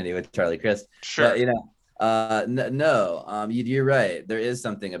that opportunity with Charlie Crist, but Sure. no, you're right. There is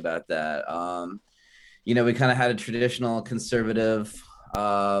something about that. We kind of had a traditional conservative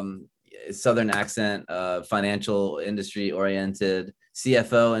Southern accent, financial industry oriented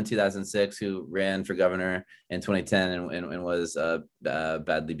CFO in 2006 who ran for governor in 2010 and was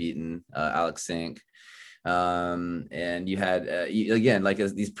badly beaten, Alex Sink. And you had again like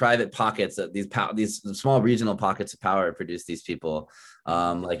these private pockets, these small regional pockets of power produced these people.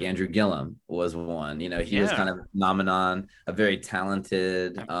 Like Andrew Gillum was one. He was Yeah. kind of phenomenon, a very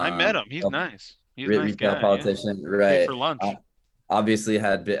talented I met him. He's nice. He's a nice retail guy. Yeah. politician, Paid right? for lunch. Obviously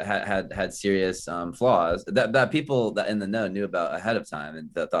had serious flaws that people that in the know knew about ahead of time and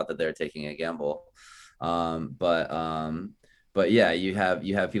that thought that they were taking a gamble. Um, but um, but yeah, you have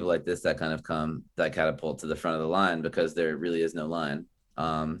people like this that kind of come that catapult to the front of the line because there really is no line.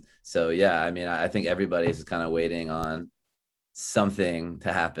 So yeah, I mean, I think everybody's kind of waiting on something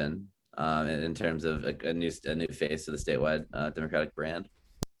to happen in terms of a new face of the statewide Democratic brand.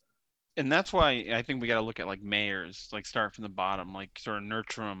 And that's why I think we got to look at like mayors, like start from the bottom, like sort of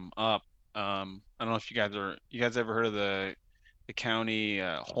nurture them up. I don't know if you guys ever heard of the county,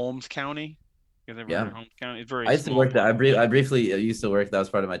 Holmes County? You guys ever heard Yeah, of Holmes County? It's a very I used to small work there. I population. briefly used to work. That was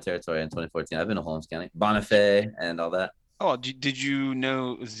part of my territory in 2014. I've been to Holmes County, Bonifay, and all that. Oh, did you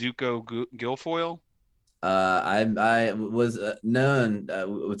know Zuko Guilfoyle? I was known to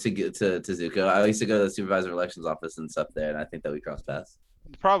Zuko. I used to go to the supervisor of elections office and stuff there, and I think that we crossed paths.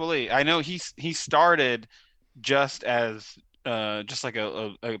 Probably. I know he started just as just like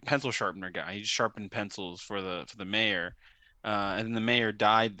a pencil sharpener guy. He sharpened pencils for the mayor, and then the mayor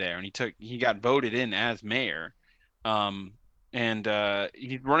died there, and he got voted in as mayor, um, and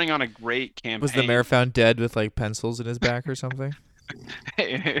he's running on a great Was the mayor campaign. found dead with like pencils in his back or something?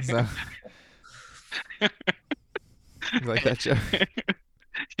 So, you like that joke?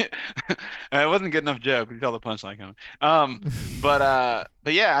 It wasn't a good enough joke. You tell the punchline coming.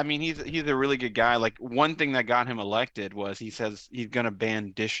 But yeah, I mean he's a really good guy. Like one thing that got him elected was he says he's gonna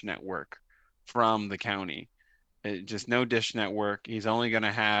ban Dish Network from the county. Just no Dish Network. He's only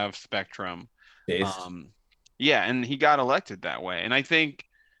gonna have Spectrum. Based. Um, yeah, and he got elected that way. And I think,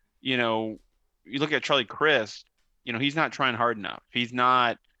 you know, you look at Charlie Crist, he's not trying hard enough. He's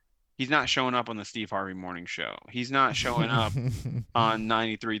not showing up on the Steve Harvey morning show. He's not showing up on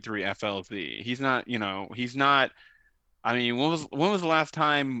 93.3 FLZ. He's not. I mean, when was the last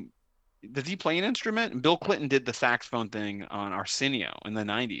time? Does he play an instrument? And Bill Clinton did the saxophone thing on Arsenio in the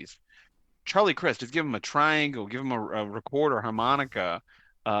 90s. Charlie Crist, just give him a triangle, give him a recorder, harmonica.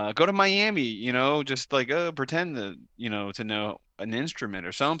 Go to Miami, just like pretend to know an instrument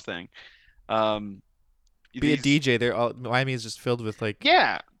or something. Um, Be a these, DJ. Miami is just filled with like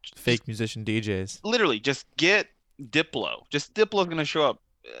yeah, just fake musician DJs. literally just get Diplo. Just Diplo's gonna show up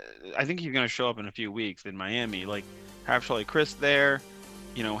I think he's going to show up in a few weeks in Miami. Like, have Charlie Crist there,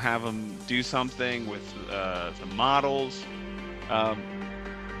 have him do something with some models. I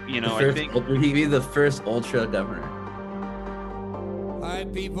think He'd be the first ultra governor. All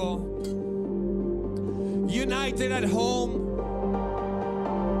right, people. United at home.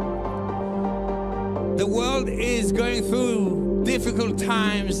 The world is going through difficult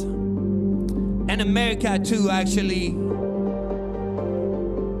times, and America too, actually.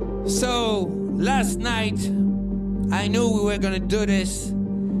 So last night, I knew we were gonna do this,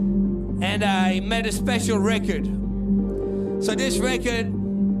 and I made a special record. So this record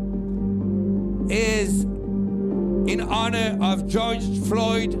is in honor of George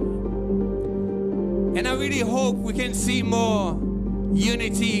Floyd, and I really hope we can see more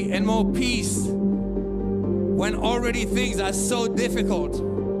unity and more peace when already things are so difficult.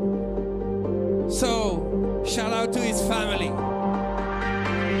 So, shout out to his family.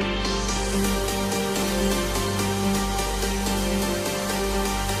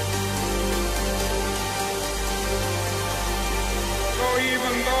 So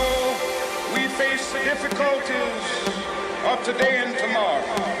even though we face the difficulties of today and tomorrow,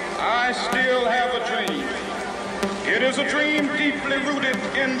 I still have a dream. It is a dream deeply rooted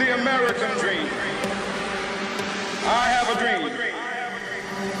in the American dream. I have a dream.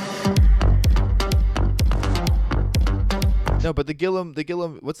 No, but the Gillum,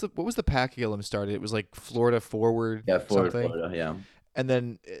 what was the pack Gillum started? It was like Florida Forward, something. Florida, yeah. And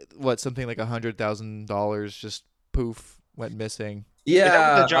then something like $100,000 just poof went missing. Is that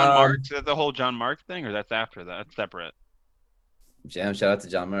Yeah, with the John Marks? Is that the whole John Marks thing, or that's after that? That's separate. Jam, shout out to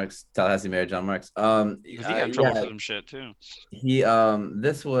John Marks, Tallahassee Mayor John Marks. Because he got in trouble for some shit too.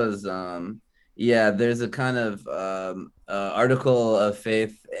 This was there's a kind of article of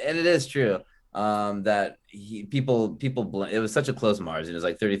faith, and it is true that it was such a close margin. It was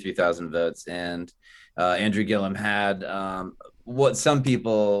like 33,000 votes, and Andrew Gillum had what some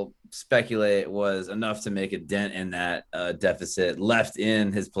people speculate was enough to make a dent in that deficit left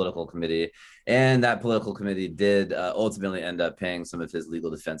in his political committee, and that political committee did ultimately end up paying some of his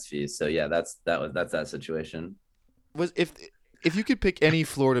legal defense fees. So yeah, that's that situation. Was if you could pick any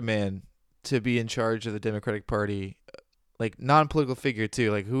Florida man to be in charge of the Democratic Party, like non-political figure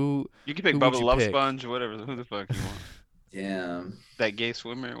too, like who You can pick who Bubba would you Love pick? Sponge, whatever. Who the fuck you want? Damn. That gay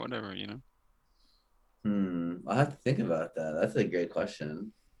swimmer, whatever. I'll have to think about that. That's a great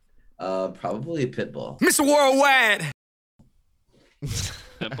question. Probably Pitbull. Mr. Worldwide!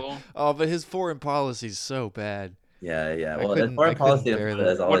 Simple. Oh, but his foreign policy is so bad. Yeah. I Well, couldn't- as foreign I couldn't policy bear is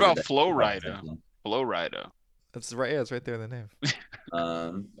that. always What about a- Flo Rida? Flo Rida. That's right. Yeah, it's right there in the name.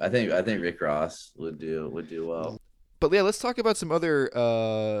 I think Rick Ross would do well. But yeah, let's talk about some other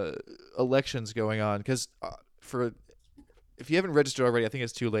elections going on, because if you haven't registered already, I think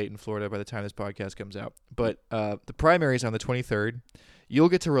it's too late in Florida by the time this podcast comes out. But the primaries on the 23rd. You'll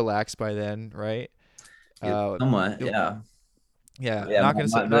get to relax by then, right? Somewhat, yeah. Yeah, Yeah, not gonna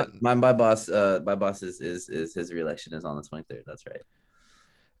say not. my boss is his re-election is on the 23rd. That's right.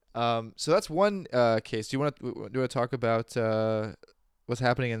 So that's one case. Do you want to talk about what's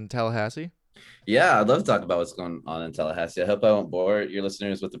happening in Tallahassee? Yeah, I'd love to talk about what's going on in Tallahassee. I hope I won't bore your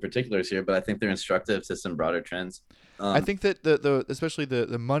listeners with the particulars here, but I think they're instructive to some broader trends. I think that the especially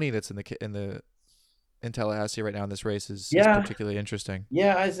the money that's in Tallahassee right now in this race is particularly interesting.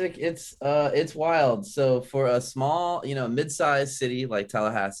 Yeah, Isaac, it's wild. So for a small, mid-sized city like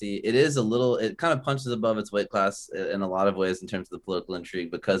Tallahassee, it kind of punches above its weight class in a lot of ways in terms of the political intrigue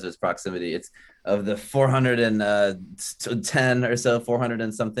because of its proximity. It's of the 410 or so, 400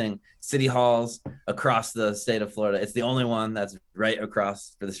 and something city halls across the state of Florida. It's the only one that's right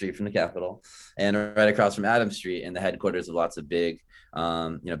across the street from the Capitol and right across from Adams Street and the headquarters of lots of big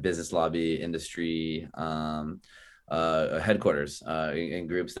business lobby, industry, headquarters, in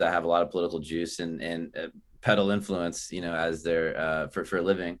groups that have a lot of political juice and peddle influence, as they're for a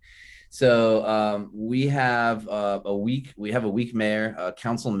living. So we have a weak mayor, a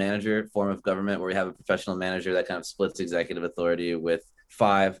council manager form of government where we have a professional manager that kind of splits executive authority with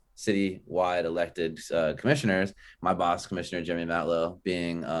 5 city-wide elected commissioners. My boss, Commissioner Jimmy Matlow,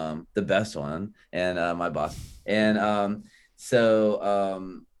 being the best one, and my boss. And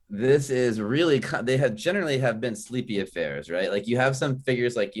this is really, they have generally have been sleepy affairs, right? Like you have some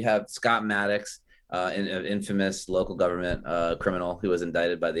figures, like you have Scott Maddox, an infamous local government criminal who was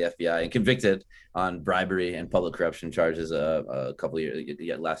indicted by the FBI and convicted on bribery and public corruption charges a couple of years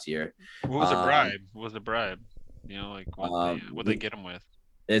last year. What was a bribe? What was a bribe? What they get him with?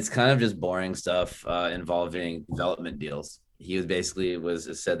 It's kind of just boring stuff involving development deals. He said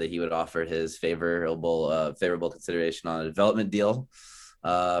that he would offer his favorable consideration on a development deal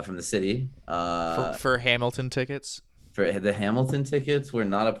from the city. For Hamilton tickets. For the Hamilton tickets were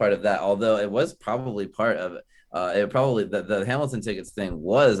not a part of that, although it was probably part of the Hamilton tickets thing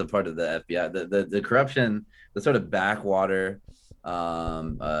was a part of the FBI. The corruption, the sort of backwater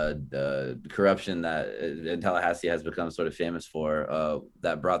corruption that in Tallahassee has become sort of famous for,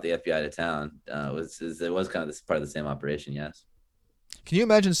 that brought the FBI to town, it was kind of this part of the same operation. Yes. Can you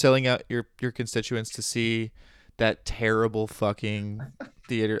imagine selling out your constituents to see that terrible fucking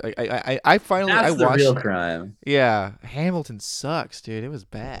theater? Like I finally That's I the watched. real crime. Yeah, Hamilton sucks, dude. It was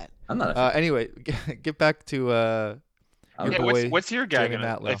bad. I'm not a fan. Anyway, get back to your Yeah, boy. what's your guy Jeremy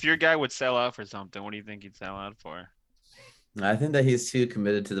gonna? Matlow. If your guy would sell out for something, what do you think he'd sell out for? I think that he's too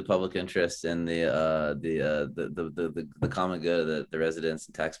committed to the public interest and the common good of the residents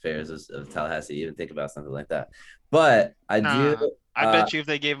and taxpayers of Tallahassee even think about something like that. But I do. I bet you if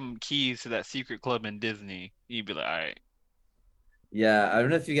they gave him keys to that secret club in Disney, he'd be like, all right. Yeah, I don't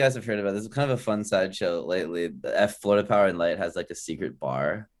know if you guys have heard about this. It's kind of a fun sideshow lately. The Florida Power and Light has like a secret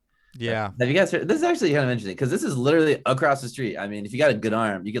bar. Yeah. Have you guys heard? This is actually kind of interesting because this is literally across the street. I mean, if you got a good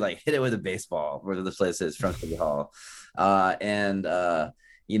arm, you could like hit it with a baseball where this place is, from City Hall.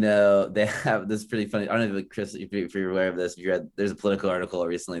 You know, they have this pretty funny. I don't know if Chris, if you're aware of this, if you read, there's a Politico article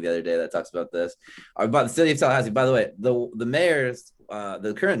recently the other day that talks about this, about the city of Tallahassee. By the way, the mayor's,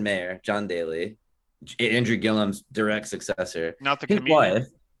 the current mayor, John Daley, Andrew Gillum's direct successor, Not the his comedian. wife.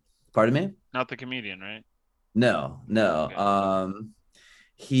 Pardon me? Not the comedian, right? No. Okay.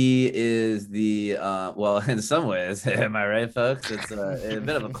 He is the well, in some ways, am I right, folks? It's a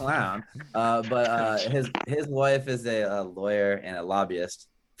bit of a clown. But his wife is a lawyer and a lobbyist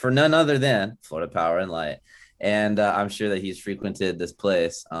for none other than Florida Power and Light, and I'm sure that he's frequented this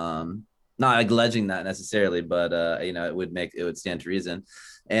place. Not alleging that necessarily, but you know, it would stand to reason.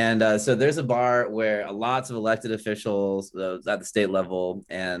 And so there's a bar where lots of elected officials at the state level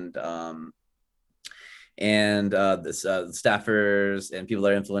and staffers and people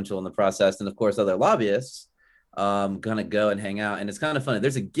that are influential in the process, and of course other lobbyists, gonna go and hang out. And it's kind of funny.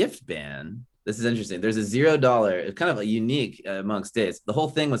 There's a gift ban. This is interesting. There's a $0. It's kind of a unique among states. The whole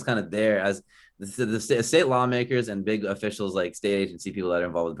thing was kind of there as the state lawmakers and big officials like state agency people that are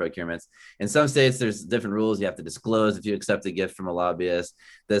involved with procurements. In some states, there's different rules. You have to disclose if you accept a gift from a lobbyist,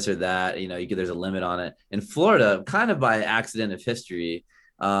 this or that. You know, there's a limit on it. In Florida, kind of by accident of history,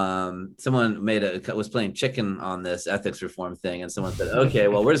 someone was playing chicken on this ethics reform thing, and someone said, okay,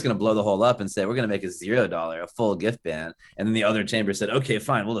 well, we're just going to blow the whole up and say we're going to make a $0 a full gift ban. And then the other chamber said, okay,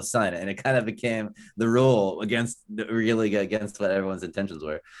 fine, we'll assign it. And it kind of became the rule against what everyone's intentions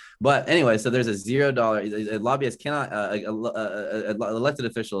were. But anyway, so there's a $0. A lobbyist cannot, an elected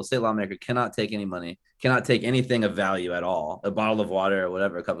official, a state lawmaker cannot take any money, cannot take anything of value at all, a bottle of water or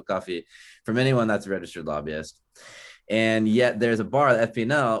whatever, a cup of coffee, from anyone that's a registered lobbyist. And yet there's a bar at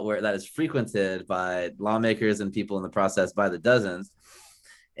FPNL where that is frequented by lawmakers and people in the process by the dozens.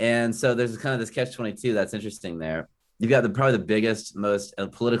 And so there's kind of this catch-22 that's interesting there. You've got probably the biggest, most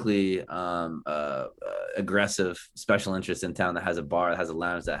politically aggressive special interest in town that has a bar, that has a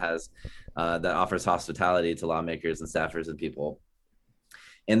lounge, that offers hospitality to lawmakers and staffers and people.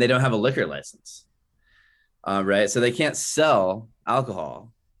 And they don't have a liquor license, right? So they can't sell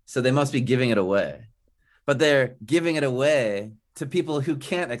alcohol. So they must be giving it away. But they're giving it away to people who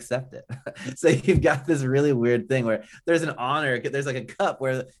can't accept it. So you've got this really weird thing where there's an honor, there's like a cup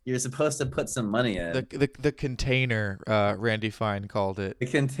where you're supposed to put some money in. The container, Randy Fine called it. The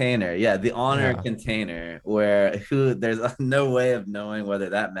container, yeah, the honor container, where there's no way of knowing whether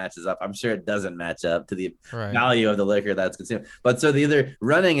that matches up. I'm sure it doesn't match up to the value of the liquor that's consumed. But so they're either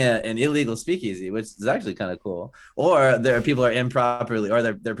running an illegal speakeasy, which is actually kind of cool, or people are improperly, or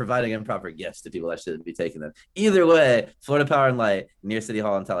they're providing improper gifts to people that shouldn't be taking them. Either way, Florida Power and Light near City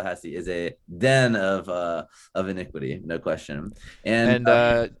Hall in Tallahassee is a den of iniquity, no question.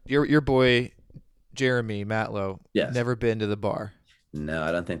 And your boy Jeremy Matlow, yes, never been to the bar. No,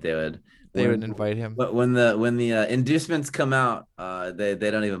 I don't think they would. They wouldn't invite him. But when the inducements come out, they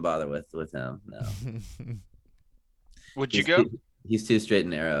don't even bother with him. No. Would you go? He's too straight and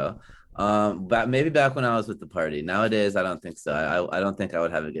narrow. But maybe back when I was with the party. Nowadays, I don't think so. I don't think I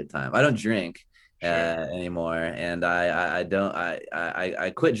would have a good time. I don't drink anymore, and I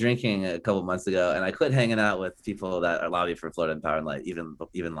quit drinking a couple months ago, and I quit hanging out with people that are lobbying for Florida and Power and Light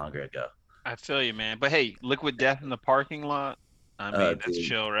even longer ago. I feel you, man. But hey, liquid death in the parking lot. I mean, that's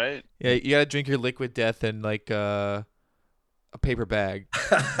chill, right? Yeah, you gotta drink your liquid death in like a paper bag.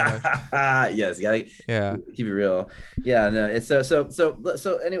 Yes, you gotta keep it real. Yeah, no, it's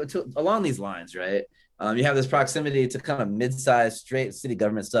so anyway. Along these lines, right? You have this proximity to kind of mid-sized, straight city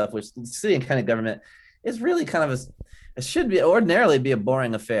government stuff, which city and county government it's really kind of it should be ordinarily be a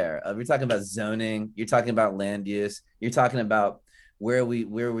boring affair. You're talking about zoning, you're talking about land use, you're talking about where we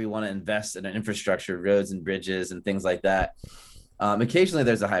want to invest in infrastructure, roads and bridges and things like that. Occasionally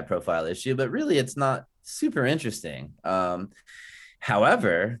there's a high profile issue, but really it's not super interesting.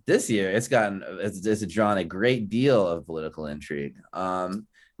 However, this year it's drawn a great deal of political intrigue.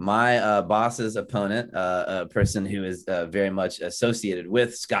 My boss's opponent, a person who is very much associated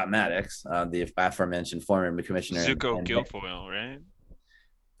with Scott Maddox, the aforementioned former commissioner. Zuko Guilfoyle, right?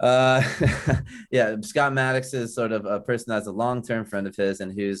 Uh, yeah, Scott Maddox is sort of a person that's a long-term friend of his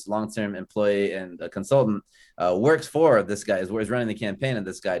and whose long-term employee and a consultant works for this guy, is running the campaign of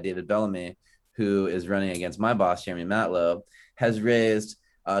this guy, David Bellamy, who is running against my boss, Jeremy Matlow, has raised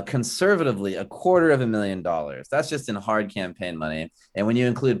conservatively $250,000. That's just in hard campaign money. And when you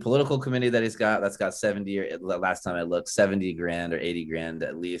include political committee that he's got, that's got 70, or last time I looked, 70 grand or 80 grand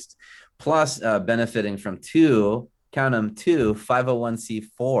at least, plus benefiting from two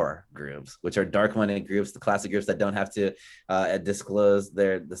 501c4 groups, which are dark money groups, the classic groups that don't have to disclose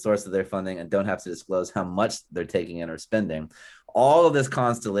the source of their funding and don't have to disclose how much they're taking in or spending. All of this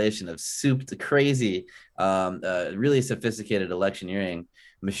constellation of souped crazy, really sophisticated electioneering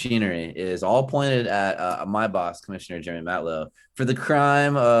machinery is all pointed at my boss, Commissioner Jeremy Matlow, for the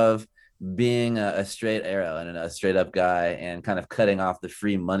crime of being a straight arrow and a straight up guy and kind of cutting off the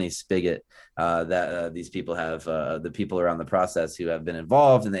free money spigot that these people have, the people around the process who have been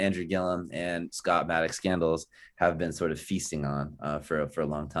involved in the Andrew Gillum and Scott Maddox scandals have been sort of feasting on for a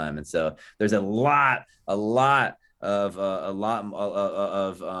long time. And so there's a lot of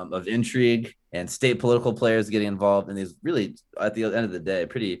intrigue and state political players getting involved in these really, at the end of the day,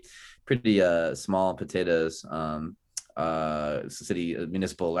 pretty small potatoes city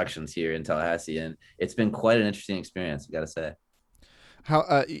municipal elections here in Tallahassee, and it's been quite an interesting experience, I gotta say.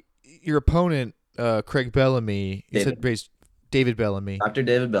 How your opponent, Craig Bellamy, you said raised David Bellamy, Dr.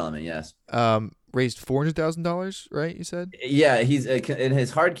 David Bellamy, yes, raised $400,000, right? You said, yeah, he's in his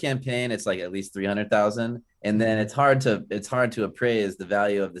hard campaign. It's like at least 300,000, and then it's hard to appraise the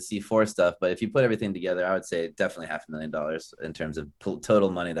value of the C4 stuff. But if you put everything together, I would say definitely $500,000 in terms of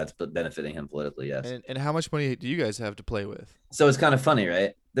total money that's benefiting him politically. Yes. And how much money do you guys have to play with? So it's kind of funny,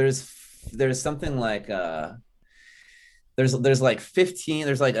 right? There's something like there's like 15,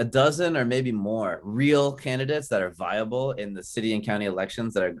 there's like a dozen or maybe more real candidates that are viable in the city and county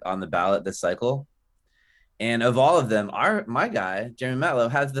elections that are on the ballot this cycle. And of all of them, my guy, Jeremy Matlow,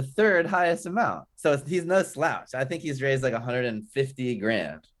 has the third highest amount. So he's no slouch. I think he's raised like 150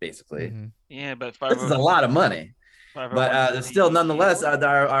 grand, basically. Mm-hmm. Yeah, but this is a lot of money. But still, nonetheless,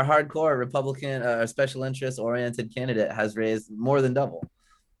 our hardcore Republican, special interest oriented candidate has raised more than double.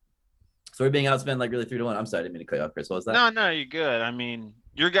 So we're being outspent like really 3-1. I'm sorry, I didn't mean to cut you off, Chris. What was that? No, you're good. I mean,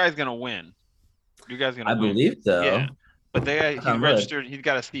 your guy's gonna win. I believe so. Yeah. But he's registered. He's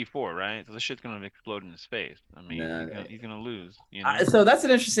got a C4, right? So this shit's gonna explode in his face. I mean, he's gonna lose. You know? So that's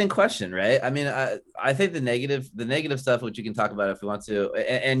an interesting question, right? I mean, I think the negative stuff, which you can talk about if we want to,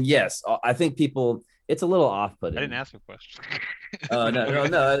 and yes, I think people, it's a little off-putting. I didn't ask a question. Oh no.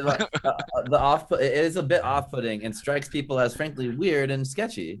 It is a bit off-putting and strikes people as frankly weird and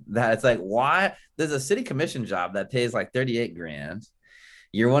sketchy. That it's like, why there's a city commission job that pays like 38 grand.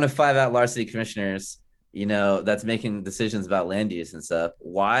 You're one of 5 at-large city commissioners, you know, that's making decisions about land use and stuff.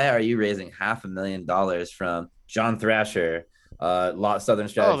 Why are you raising $500,000 from John Thrasher, Southern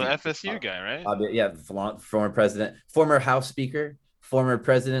Strategy? Oh, the FSU guy, right? Yeah, former president, former House Speaker, former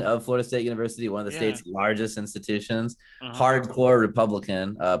president of Florida State University, one of the state's largest institutions, hardcore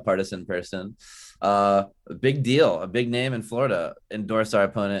Republican, partisan person. A big deal, a big name in Florida, endorsed our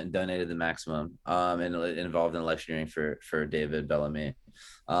opponent and donated the maximum, and involved in electioneering for David Bellamy.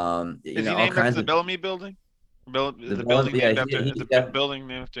 Is he named after the Bellamy building? Is the building named after building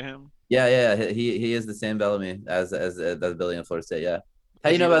named after him? Yeah. He is the same Bellamy as the building in Florida State. Yeah.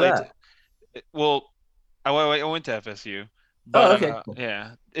 How do you know about that? Well, I went to FSU. But, okay. Cool.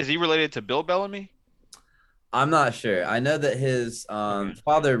 Yeah. Is he related to Bill Bellamy? I'm not sure. I know that his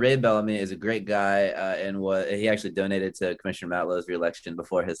father, Ray Bellamy, is a great guy, and he actually donated to Commissioner Matlow's reelection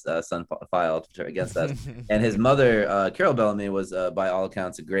before his son filed against us. And his mother, Carol Bellamy, was by all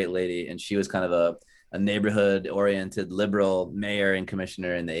accounts a great lady, and she was kind of a neighborhood-oriented liberal mayor and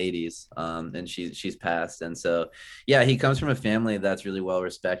commissioner in the 80s, and she's passed. And so, yeah, he comes from a family that's really well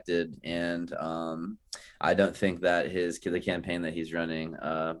respected, and I don't think that the campaign that he's running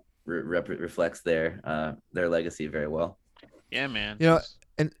reflects their legacy very well. Yeah, man. You know,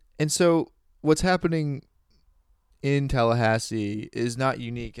 and so what's happening in Tallahassee is not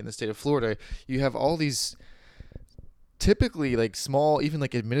unique in the state of Florida. You have all these typically like small, even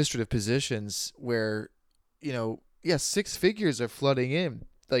like administrative positions where, yeah, six figures are flooding in.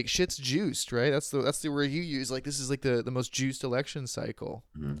 Like shit's juiced, right? That's the word you use. Like this is like the most juiced election cycle,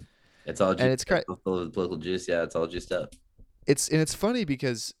 Mhm. It's all and juiced it's up, kind full of political juice. Yeah, it's all juiced up. it's funny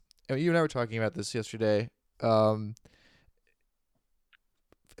because you and I were talking about this yesterday. Um,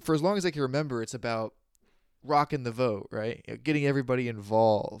 for as long as I can remember, it's about rocking the vote, right? Getting everybody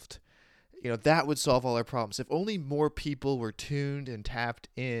involved. That would solve all our problems. If only more people were tuned and tapped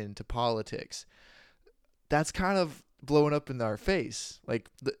into politics. That's kind of blowing up in our face. Like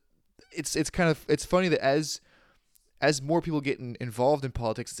it's funny that as more people get involved in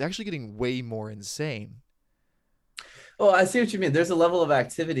politics, it's actually getting way more insane. Oh, I see what you mean. There's a level of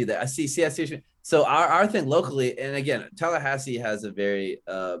activity there. I see what you mean. So our thing locally, and again, Tallahassee has a very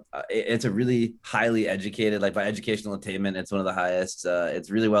it's a really highly educated, like by educational attainment, it's one of the highest.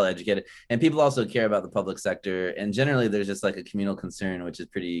 It's really well educated. And people also care about the public sector. And generally there's just like a communal concern, which is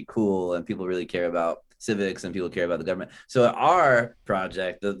pretty cool. And people really care about civics and people care about the government. So our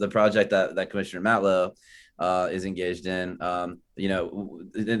project, the project that Commissioner Matlow is engaged in.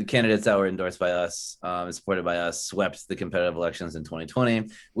 The candidates that were endorsed by us and supported by us swept the competitive elections in 2020.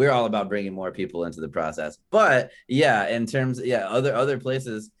 We're all about bringing more people into the process. But yeah, in terms, other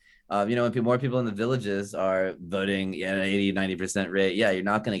places, when more people in the villages are voting at an 80-90% rate, you're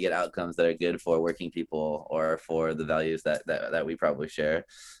not going to get outcomes that are good for working people or for the values that we probably share.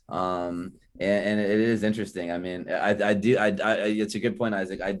 And it is interesting. I mean, it's a good point,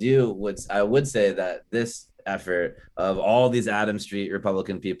 Isaac. I would say that this effort of all these Adams Street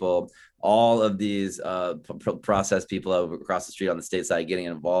Republican people, all of these process people across the street on the state side getting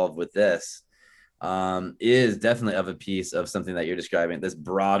involved with this is definitely of a piece of something that you're describing, this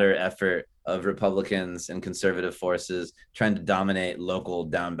broader effort of Republicans and conservative forces trying to dominate local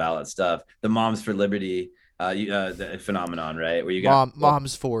down ballot stuff. The Moms for Liberty the phenomenon, right? Where you got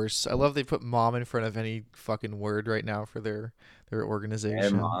Mom's Force. I love they put mom in front of any fucking word right now for their and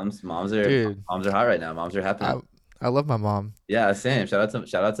organization. moms Dude, are hot right now. Moms are happening. I love my mom. Yeah, same. Shout out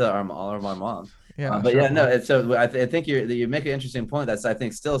to all of our moms. Yeah, But shout yeah, out no. mom. I think you make an interesting point that's I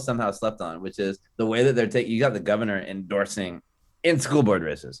think still somehow slept on, which is the way that they're taking. You got the governor endorsing in school board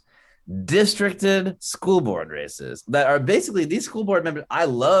races, districted school board races that are basically these school board members. I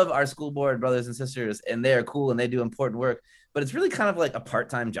love our school board brothers and sisters, and they are cool and they do important work, but it's really kind of like a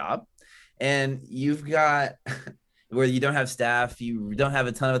part-time job, and you've got. Where you don't have staff, you don't have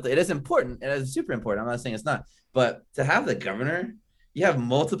a ton of it. It is important. It is super important. I'm not saying it's not, but to have the governor, you have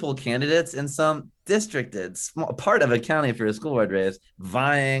multiple candidates in some districted small part of a county for a school board race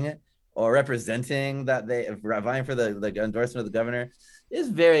vying or representing that they vying for the endorsement of the governor is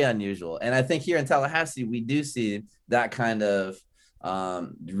very unusual. And I think here in Tallahassee, we do see that kind of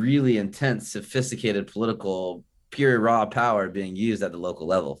really intense, sophisticated political, pure raw power being used at the local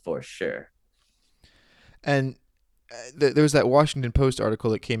level for sure. And there was that Washington Post article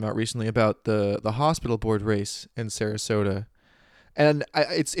that came out recently about the hospital board race in Sarasota, and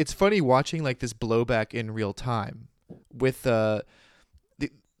it's funny watching like this blowback in real time. With the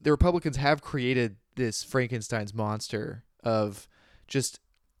Republicans have created this Frankenstein's monster of just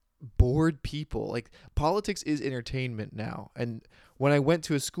bored people. Like politics is entertainment now, and when I went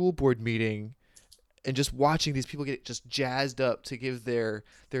to a school board meeting and just watching these people get just jazzed up to give their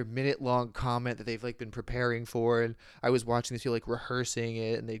minute long comment that they've like been preparing for, and I was watching these people like rehearsing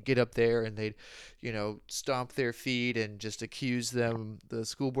it, and they'd get up there and they'd stomp their feet and just accuse the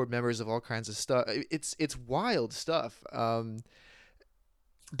school board members of all kinds of stuff. It's wild stuff,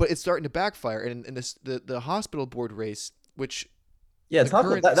 but it's starting to backfire. And the hospital board race, which that's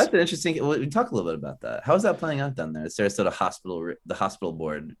an interesting. We talk a little bit about that. How is that playing out down there? Sarasota hospital, the hospital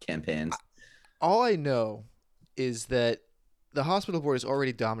board campaigns. All I know is that the hospital board is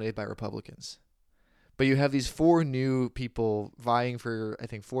already dominated by Republicans. But you have these four new people vying for, I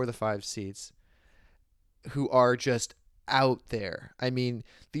think, 4 of the 5 seats who are just out there. I mean,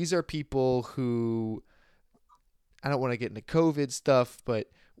 these are people who, I don't want to get into COVID stuff, but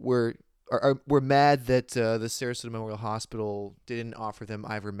we're mad that the Sarasota Memorial Hospital didn't offer them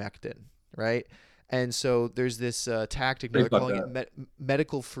ivermectin, right? And so there's this tactic. They're calling it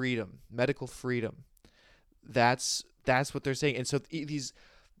medical freedom. Medical freedom. That's what they're saying. And so these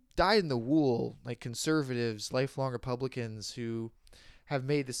dyed-in-the-wool, like conservatives, lifelong Republicans who have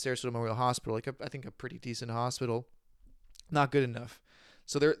made the Sarasota Memorial Hospital, like I think a pretty decent hospital, not good enough.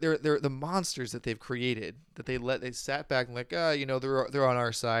 So they're the monsters that they've created, that they sat back and like, they're on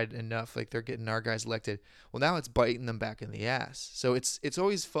our side enough, like they're getting our guys elected. Well, now it's biting them back in the ass. So it's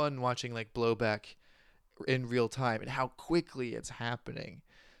always fun watching like blowback in real time and how quickly it's happening.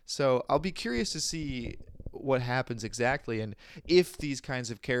 So I'll be curious to see what happens exactly, and if these kinds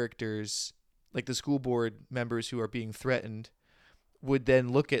of characters, like the school board members who are being threatened, would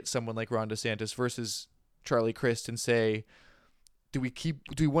then look at someone like Ron DeSantis versus Charlie Crist and say, do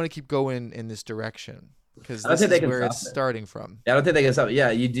we want to keep going in this direction? Because I don't this think they is can where stop it's it. starting from. Yeah, I don't think they can stop. Yeah,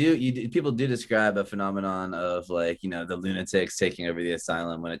 people do describe a phenomenon of like, the lunatics taking over the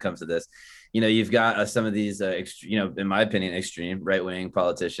asylum when it comes to this. You've got some of these, in my opinion, extreme right-wing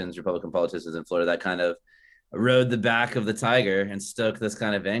politicians, Republican politicians in Florida that kind of rode the back of the tiger and stoked this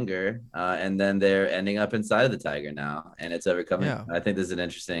kind of anger. And then they're ending up inside of the tiger now, and it's overcoming. Yeah. I think this is an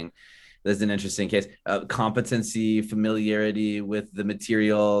interesting case. Competency, familiarity with the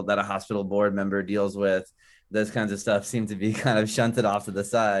material that a hospital board member deals with, those kinds of stuff seem to be kind of shunted off to the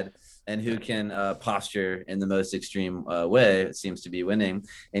side. And who can posture in the most extreme way seems to be winning.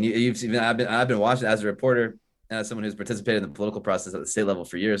 And you've seen, I've been watching as a reporter, as someone who's participated in the political process at the state level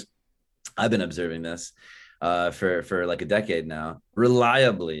for years. I've been observing this for like a decade now,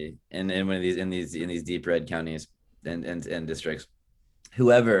 reliably in one of these deep red counties and districts.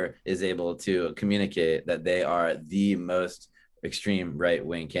 Whoever is able to communicate that they are the most extreme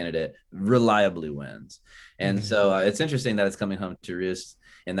right-wing candidate reliably wins. And so it's interesting that it's coming home to roost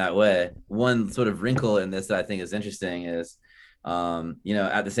in that way. One sort of wrinkle in this that I think is interesting is,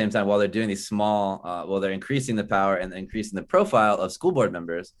 at the same time, while they're doing these they're increasing the power and increasing the profile of school board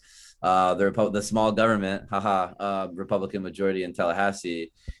members, the small government, Republican majority in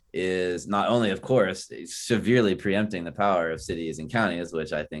Tallahassee is not only, of course, severely preempting the power of cities and counties,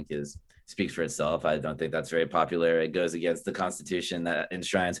 which I think speaks for itself. I don't think that's very popular. It goes against the Constitution that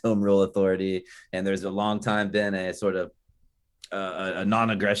enshrines home rule authority. And there's a long time been a sort of a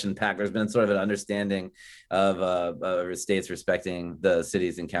non-aggression pact. There's been sort of an understanding of states respecting the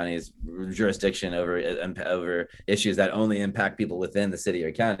cities and counties' jurisdiction over issues that only impact people within the city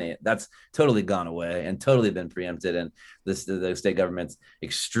or county. That's totally gone away and totally been preempted. And the state government's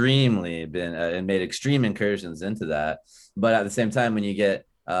extremely been and made extreme incursions into that. But at the same time, when you get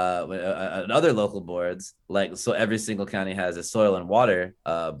other local boards, like, so every single county has a soil and water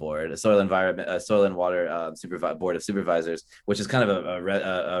board, a soil and water board of supervisors, which is kind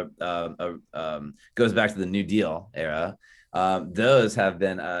of goes back to the New Deal era. Those have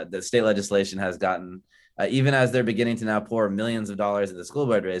been the state legislation has gotten, even as they're beginning to now pour millions of dollars into school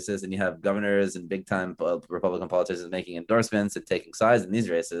board races, and you have governors and big time Republican politicians making endorsements and taking sides in these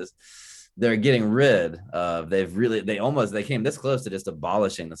races. They're getting rid of, they came this close to just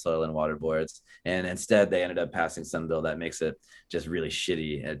abolishing the soil and water boards. And instead they ended up passing some bill that makes it just really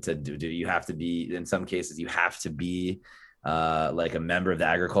shitty to do. You have to be, in some cases, you have to be like a member of the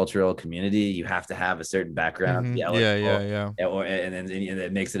agricultural community. You have to have a certain background. And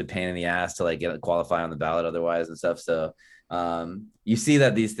it makes it a pain in the ass to qualify on the ballot otherwise and stuff. So you see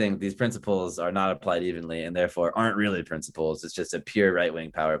that these principles are not applied evenly and therefore aren't really principles. It's just a pure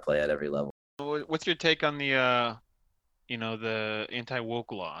right-wing power play at every level. What's your take on the the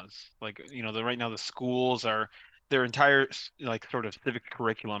anti-woke laws? Right now the schools their entire sort of civic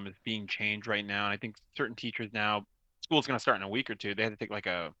curriculum is being changed right now. And I think certain teachers now, school's going to start in a week or two. They have to take like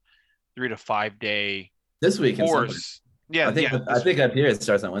a 3 to 5 day this week course. Yeah, I think up here it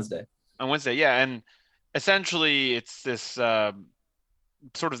starts on Wednesday. On Wednesday, yeah. And essentially it's this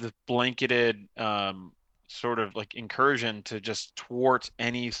sort of this blanketed sort of like incursion to just thwart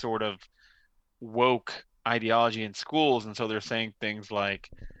any sort of woke ideology in schools. And so they're saying things like,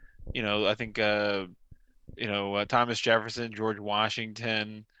 I think Thomas Jefferson, George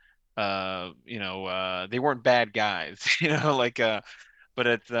Washington, they weren't bad guys, but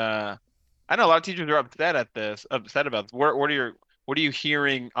it's I know a lot of teachers are upset about this. What are you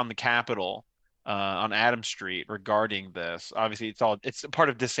hearing on the Capitol on Adams Street regarding this? Obviously it's part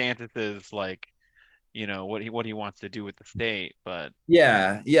of DeSantis's what he wants to do with the state, but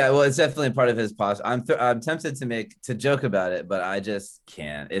well, it's definitely part of his posture. I'm tempted to joke about it, but I just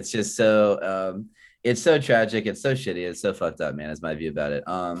can't. It's just so it's so tragic, it's so shitty, it's so fucked up, man, is my view about it.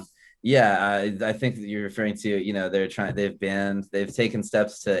 I think that you're referring to, they've taken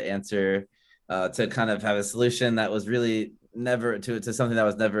steps to answer to kind of have a solution that was really never to something that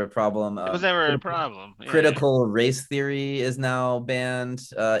was never a problem. It was never a problem. Critical race theory is now banned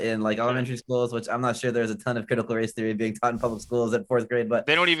in elementary schools, which I'm not sure there's a ton of critical race theory being taught in public schools at 4th grade, but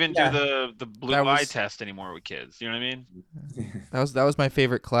they don't even do the blue eye test anymore with kids. You know what I mean? That was my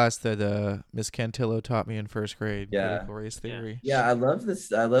favorite class that Miss Cantillo taught me in 1st grade. Yeah. Critical race theory. Yeah, I love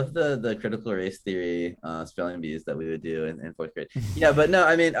this. I love the critical race theory spelling bees that we would do in 4th grade. Yeah, but no,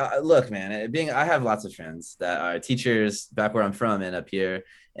 I mean, look, man, I have lots of friends that are teachers, back where I'm from and up here.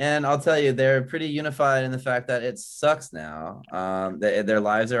 And I'll tell you, they're pretty unified in the fact that it sucks now. Their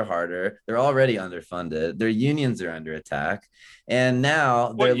lives are harder. They're already underfunded. Their unions are under attack, and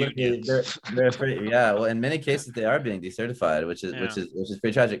now What they're literally unions? they're afraid. Yeah, well, in many cases they are being decertified, which is Yeah.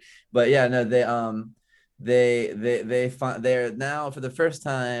 pretty tragic. But yeah, no, they're now for the first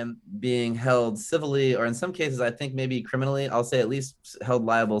time being held civilly, or in some cases I think maybe criminally. I'll say at least held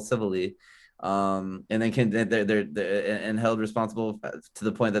liable civilly, and then they're and held responsible to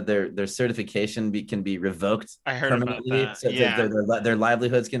the point that their certification can be revoked I heard about permanently. that. So Yeah. their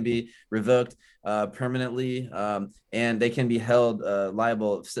livelihoods can be revoked permanently, and they can be held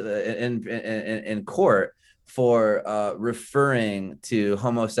liable in court for referring to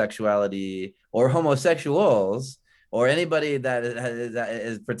homosexuality or homosexuals or anybody that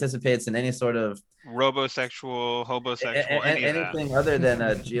participates in any sort of Robosexual, hobosexual, any of that. anything other than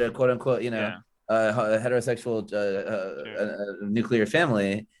a quote unquote Yeah. heterosexual Sure. nuclear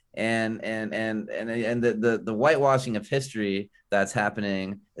family, and the whitewashing of history that's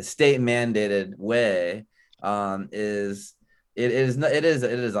happening a state mandated way is it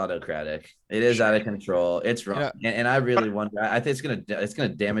is autocratic. It is out of control. It's wrong, Yeah, and I really But wonder. I think it's gonna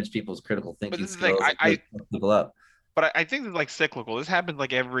damage people's critical but thinking this is the thing. skills and really fuck people up. I think it's like cyclical. This happens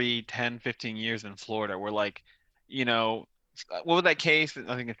like every 10, 15 years in Florida, where like, what was that case?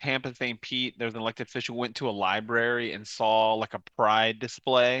 I think in Tampa, St. Pete, there's an elected official who went to a library and saw like a pride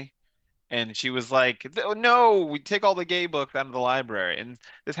display. And she was like, "Oh, no, we take all the gay books out of the library." And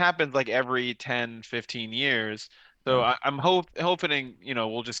this happens like every 10, 15 years. So Yeah. I'm hoping,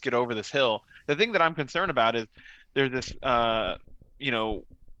 we'll just get over this hill. The thing that I'm concerned about is there's this, you know,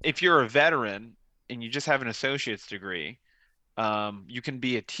 if you're a veteran and you just have an associate's degree, you can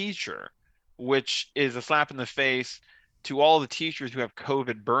be a teacher, which is a slap in the face to all the teachers who have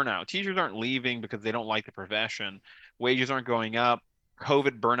COVID burnout. Teachers aren't leaving because they don't like the profession. Wages aren't going up.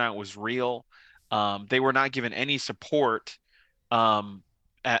 COVID burnout was real. They were not given any support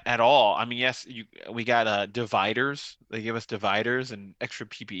at all. I mean, yes, we got dividers. They give us dividers and extra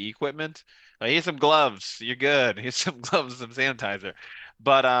PPE equipment. Here's some gloves. You're good. Here's some gloves, some sanitizer.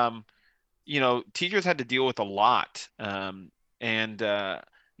 But teachers had to deal with a lot. And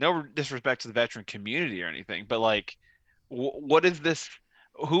no disrespect to the veteran community or anything, but like, what is this?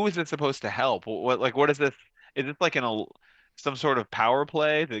 Who is this supposed to help? What is this? Is this like some sort of power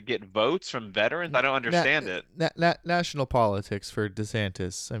play to get votes from veterans? I don't na understand it. national politics for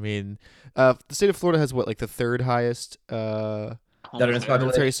DeSantis. I mean, the state of Florida has what, like the third highest Veterans Homicide. military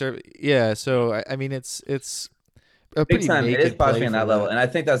population. service. Yeah, so I mean, it's a Big pretty time. It is naked posturing play on for that level, that. and I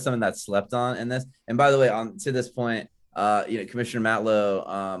think that's something that's slept on in this. And by the way, on to this point, Commissioner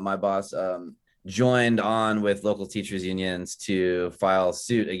Matlow, my boss, joined on with local teachers unions to file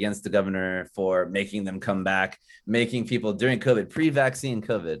suit against the governor for making them come back, making people during COVID, pre-vaccine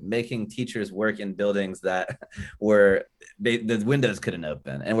COVID, making teachers work in buildings that were the windows couldn't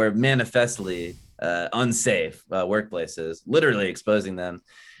open and were manifestly unsafe workplaces, literally exposing them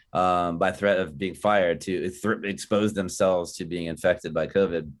by threat of being fired to expose themselves to being infected by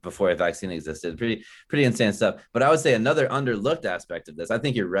COVID before a vaccine existed. Pretty insane stuff. But I would say another underlooked aspect of this, I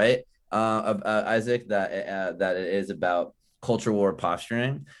think you're right, Isaac, that it is about culture war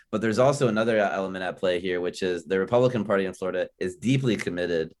posturing. But there's also another element at play here, which is the Republican Party in Florida is deeply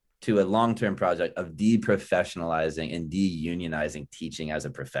committed to a long-term project of deprofessionalizing and de-unionizing teaching as a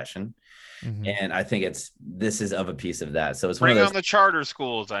profession. Mhm. And I think this is of a piece of that. So it's one of Bring those. on the charter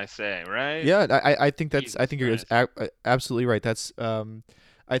schools, I say, right? Yeah, I think Jesus I think you're Christ. absolutely right. That's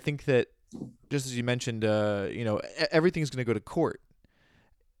I think that just as you mentioned, everything's going to go to court.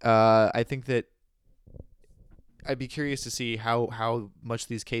 I think that I'd be curious to see how much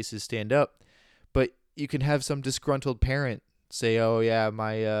these cases stand up, but you can have some disgruntled parent say, "Oh yeah,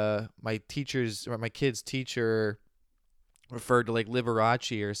 my teachers or my kid's teacher referred to like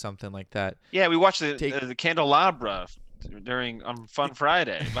Liberace or something like that." Yeah, we watched Take the candelabra during on Fun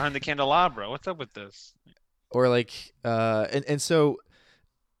Friday behind the candelabra. What's up with this? or like and so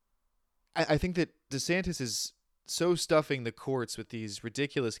I think that DeSantis is so stuffing the courts with these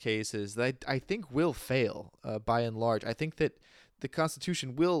ridiculous cases that I think will fail by and large. I think that the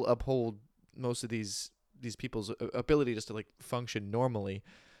Constitution will uphold most of these people's ability just to like function normally,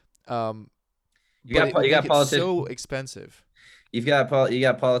 but it will You make got it politicians. so expensive. You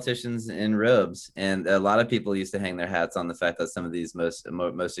got politicians in robes, and a lot of people used to hang their hats on the fact that some of these most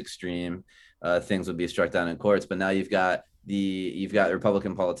extreme things would be struck down in courts. But now you've got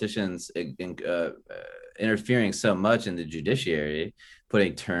Republican politicians interfering so much in the judiciary,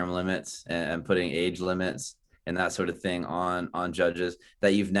 putting term limits and putting age limits and that sort of thing on judges,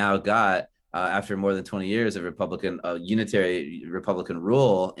 that you've now got after more than 20 years of unitary Republican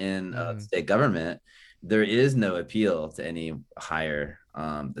rule in state government, there is no appeal to any higher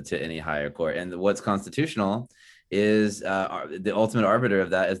court. And what's constitutional is the ultimate arbiter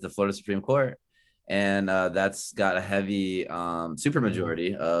of that is the Florida Supreme Court. And that's got a heavy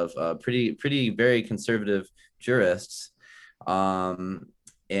supermajority of pretty very conservative jurists. We're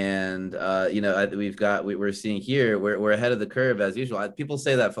seeing here we're ahead of the curve as usual. People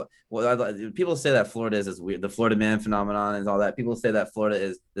say that Florida is this weird, the Florida man phenomenon and all that. People say that Florida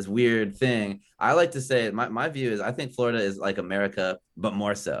is this weird thing. I like to say my view is I think Florida is like America, but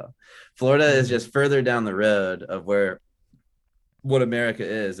more so. Florida is just further down the road of what America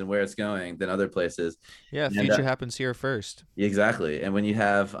is and where it's going than other places. Yeah, future happens here first. Exactly. And when you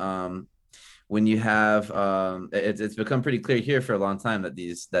have it's become pretty clear here for a long time that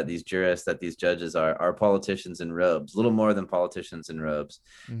these jurists, that these judges are politicians in robes, a little more than politicians in robes.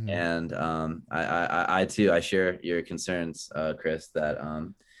 And I too, I share your concerns, Chris, that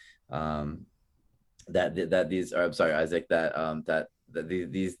these are, I'm sorry, Isaac, that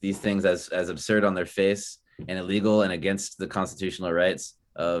these things as absurd on their face and illegal and against the constitutional rights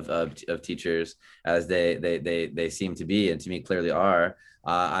of teachers as they seem to be, and to me clearly are,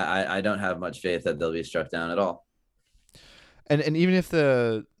 I don't have much faith that they'll be struck down at all. And even if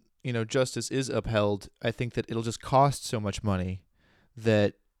the justice is upheld, I think that it'll just cost so much money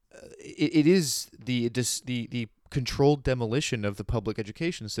that it is the controlled demolition of the public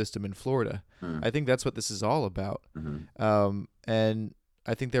education system in Florida. I think that's what this is all about. And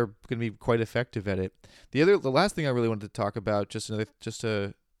I think they're going to be quite effective at it. The last thing I really wanted to talk about, just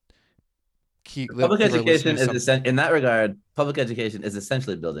to keep public education is in that regard. Public education is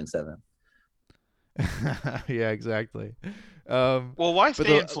essentially Building 7. Yeah, exactly. Well, why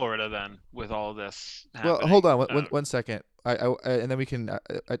stay in Florida then with all this happening? Well, hold on one second. And then we can. I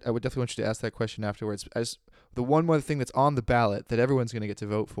would definitely want you to ask that question afterwards. As the one more thing that's on the ballot that everyone's going to get to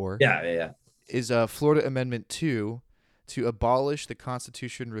vote for. Yeah. Is Florida Amendment 2 to abolish the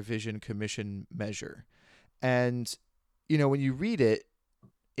Constitution Revision Commission measure. And when you read it,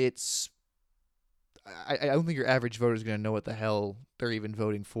 it's I don't think your average voter is going to know what the hell they're even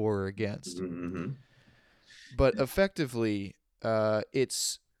voting for or against. But effectively,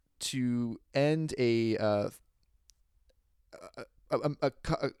 it's to end a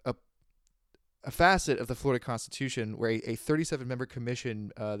facet of the Florida Constitution where a 37-member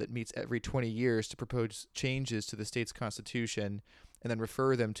commission that meets every 20 years to propose changes to the state's constitution and then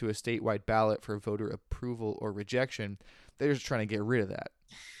refer them to a statewide ballot for voter approval or rejection. They're just trying to get rid of that.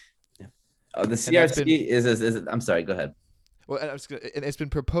 The CRC is I'm sorry, go ahead. Well, and it's been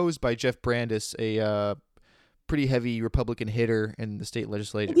proposed by Jeff Brandes, a pretty heavy Republican hitter in the state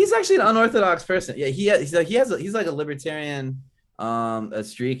legislature. He's actually an unorthodox person. Yeah, he's like a libertarian a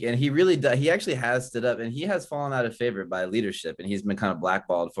streak, and he actually has stood up, and he has fallen out of favor by leadership, and he's been kind of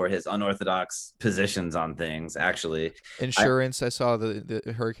blackballed for his unorthodox positions on things. Actually, insurance, I saw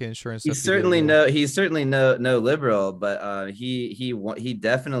the hurricane insurance. He's certainly no liberal, but he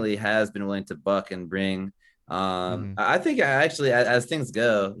definitely has been willing to buck and bring. I think actually, as things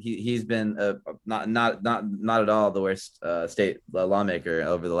go, he's been not at all the worst state lawmaker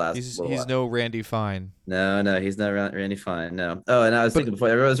over the last. He's no Randy Fine. No, he's not Randy Fine. No. Oh, and I was thinking before,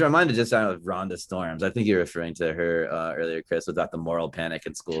 I was reminded just now of Rhonda Storms. I think you're referring to her earlier, Chris, about the moral panic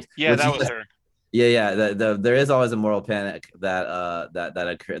in schools. Yeah, that was her. Yeah. There is always a moral panic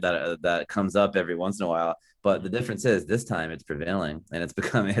that comes up every once in a while. But the difference is this time it's prevailing, and it's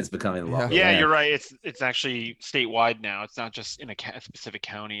becoming the law. Yeah, you're right. It's actually statewide now. It's not just in a specific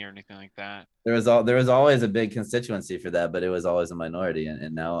county or anything like that. There was always a big constituency for that, but it was always a minority,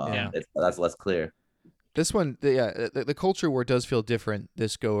 and now that's less clear. This one, the culture war does feel different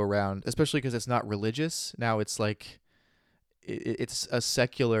this go around, especially because it's not religious. Now it's like it's a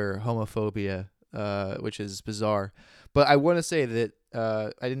secular homophobia, which is bizarre. But I want to say that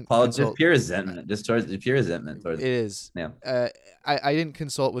I didn't. Just pure resentment. Just towards the pure resentment. It is. Yeah. I didn't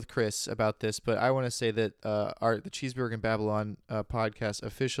consult with Chris about this, but I want to say that the Cheeseburger and Babylon podcast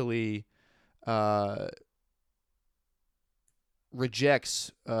officially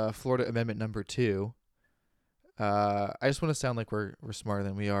rejects Florida Amendment number 2. I just want to sound like we're smarter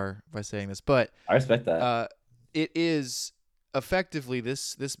than we are by saying this, but I respect that. It is effectively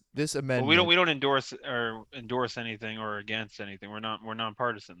this amendment. Well, we don't endorse anything or against anything. We're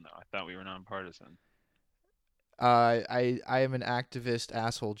nonpartisan though. I thought we were nonpartisan. I am an activist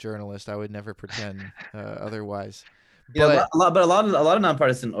asshole journalist. I would never pretend otherwise. Yeah, But a lot of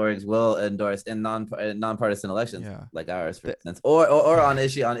nonpartisan orgs will endorse in nonpartisan elections yeah, like ours, for the instance, or on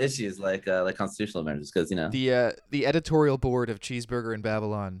issues like constitutional amendments, because the editorial board of Cheeseburger in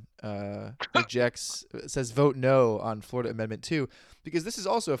Babylon says vote no on Florida Amendment 2, because this is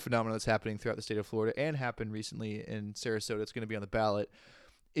also a phenomenon that's happening throughout the state of Florida and happened recently in Sarasota. It's going to be on the ballot.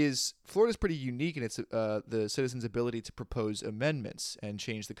 Florida's pretty unique in its the citizens' ability to propose amendments and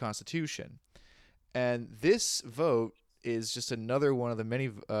change the Constitution. And this vote is just another one of the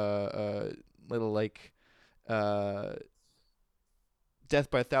many little death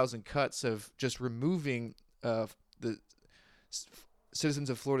by a thousand cuts of just removing the citizens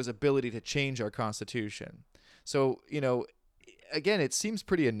of Florida's ability to change our Constitution. So, again, it seems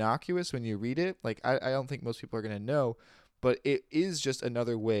pretty innocuous when you read it. Like, I don't think most people are going to know, but it is just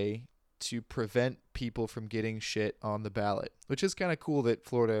another way to prevent people from getting shit on the ballot, which is kind of cool that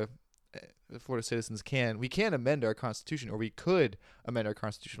Florida citizens we can amend our Constitution, or we could amend our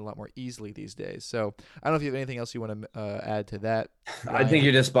Constitution a lot more easily these days. So I don't know if you have anything else you want to add to that, Ryan. I think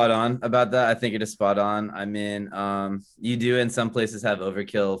you're just spot on about that. I think you're just spot on. I mean, you do in some places have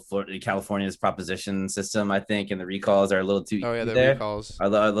overkill. California's proposition system, I think, and the recalls are a little too easy there. Recalls are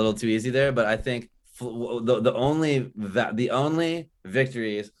a little too easy there. But I think the only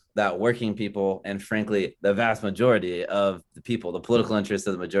victories that working people, and frankly, the vast majority of the people, the political interests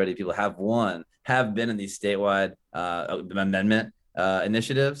of the majority of people have been in these statewide amendment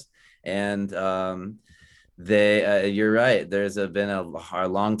initiatives. And you're right. There's been a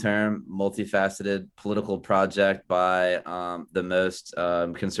long-term, multifaceted political project by the most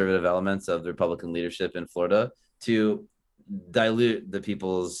conservative elements of the Republican leadership in Florida to dilute the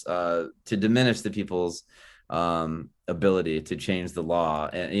people's, to diminish the people's ability to change the law.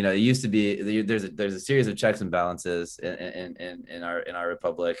 And it used to be there's a series of checks and balances in our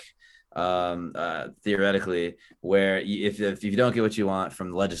republic, theoretically, where if you don't get what you want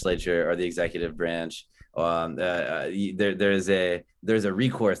from the legislature or the executive branch, there's a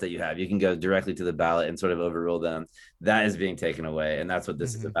recourse that you have. You can go directly to the ballot and sort of overrule them. That is being taken away, and that's what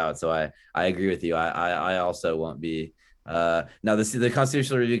this is about. So I agree with you. I also won't be. Now the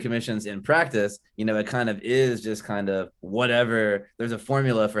Constitutional Review Commissions in practice, it kind of is just kind of whatever. There's a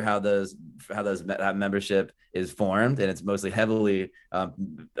formula for how that membership is formed, and it's mostly heavily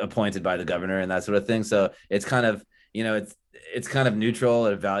appointed by the governor and that sort of thing. So it's kind of it's kind of neutral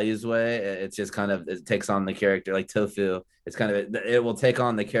in a values way. It's just kind of, it takes on the character like tofu. It's kind of, it will take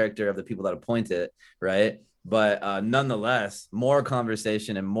on the character of the people that appoint it, right? But nonetheless, more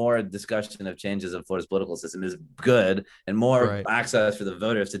conversation and more discussion of changes of Florida's political system is good, and more access for the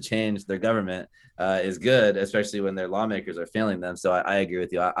voters to change their government is good, especially when their lawmakers are failing them. So I agree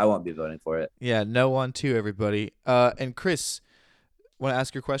with you. I won't be voting for it. Yeah, no on two, everybody. And Chris, want to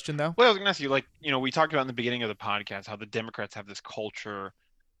ask your question though? Well, I was going to ask you, we talked about in the beginning of the podcast how the Democrats have this culture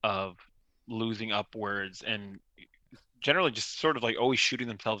of losing upwards and generally just sort of like always shooting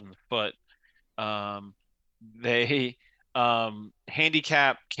themselves in the foot. They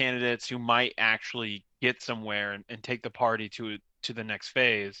handicap candidates who might actually get somewhere and take the party to the next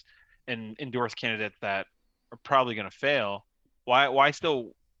phase, and endorse candidates that are probably going to fail. Why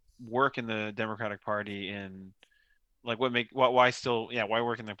still work in the Democratic Party? And like why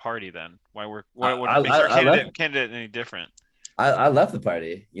work in the party then? Why makes our candidate any different? I left the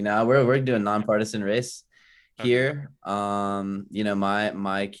party. We're doing nonpartisan race here.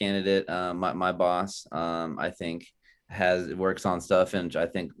 My candidate, my boss, I think works on stuff, and I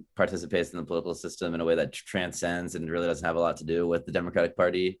think participates in the political system in a way that transcends and really doesn't have a lot to do with the Democratic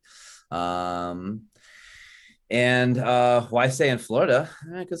Party. And why stay in Florida?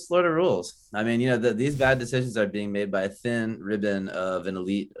 Because Florida rules. I mean, these bad decisions are being made by a thin ribbon of an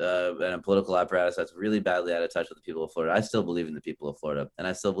elite and a political apparatus that's really badly out of touch with the people of Florida. I still believe in the people of Florida, and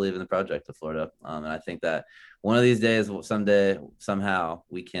I still believe in the project of Florida. And I think that one of these days, someday, somehow,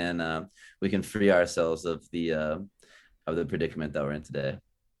 we can free ourselves of the predicament that we're in today.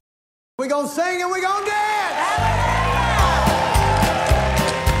 We're gonna sing and we're gonna dance.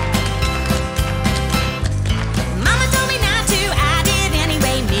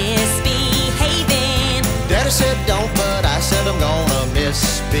 Daddy said don't, but I said I'm gonna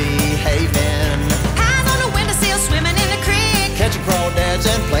misbehaving. Eyes on the windowsill, swimming in the creek, Catching crawdads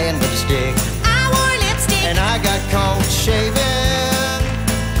and playing with a stick. I wore lipstick, and I got caught shaving.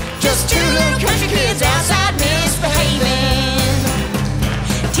 Just two little country kids outside misbehaving.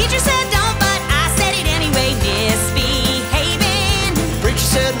 Teacher said don't, but I said it anyway, misbehaving. Preacher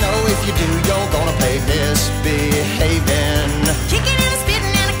said no, if you do, you're gonna pay misbehaving. Kicking and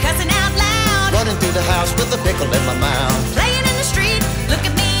spitting and cussing out loud, running through the house with a pickle in my mouth. Playing in the street, look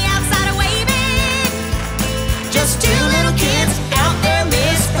at me outside waving. Just two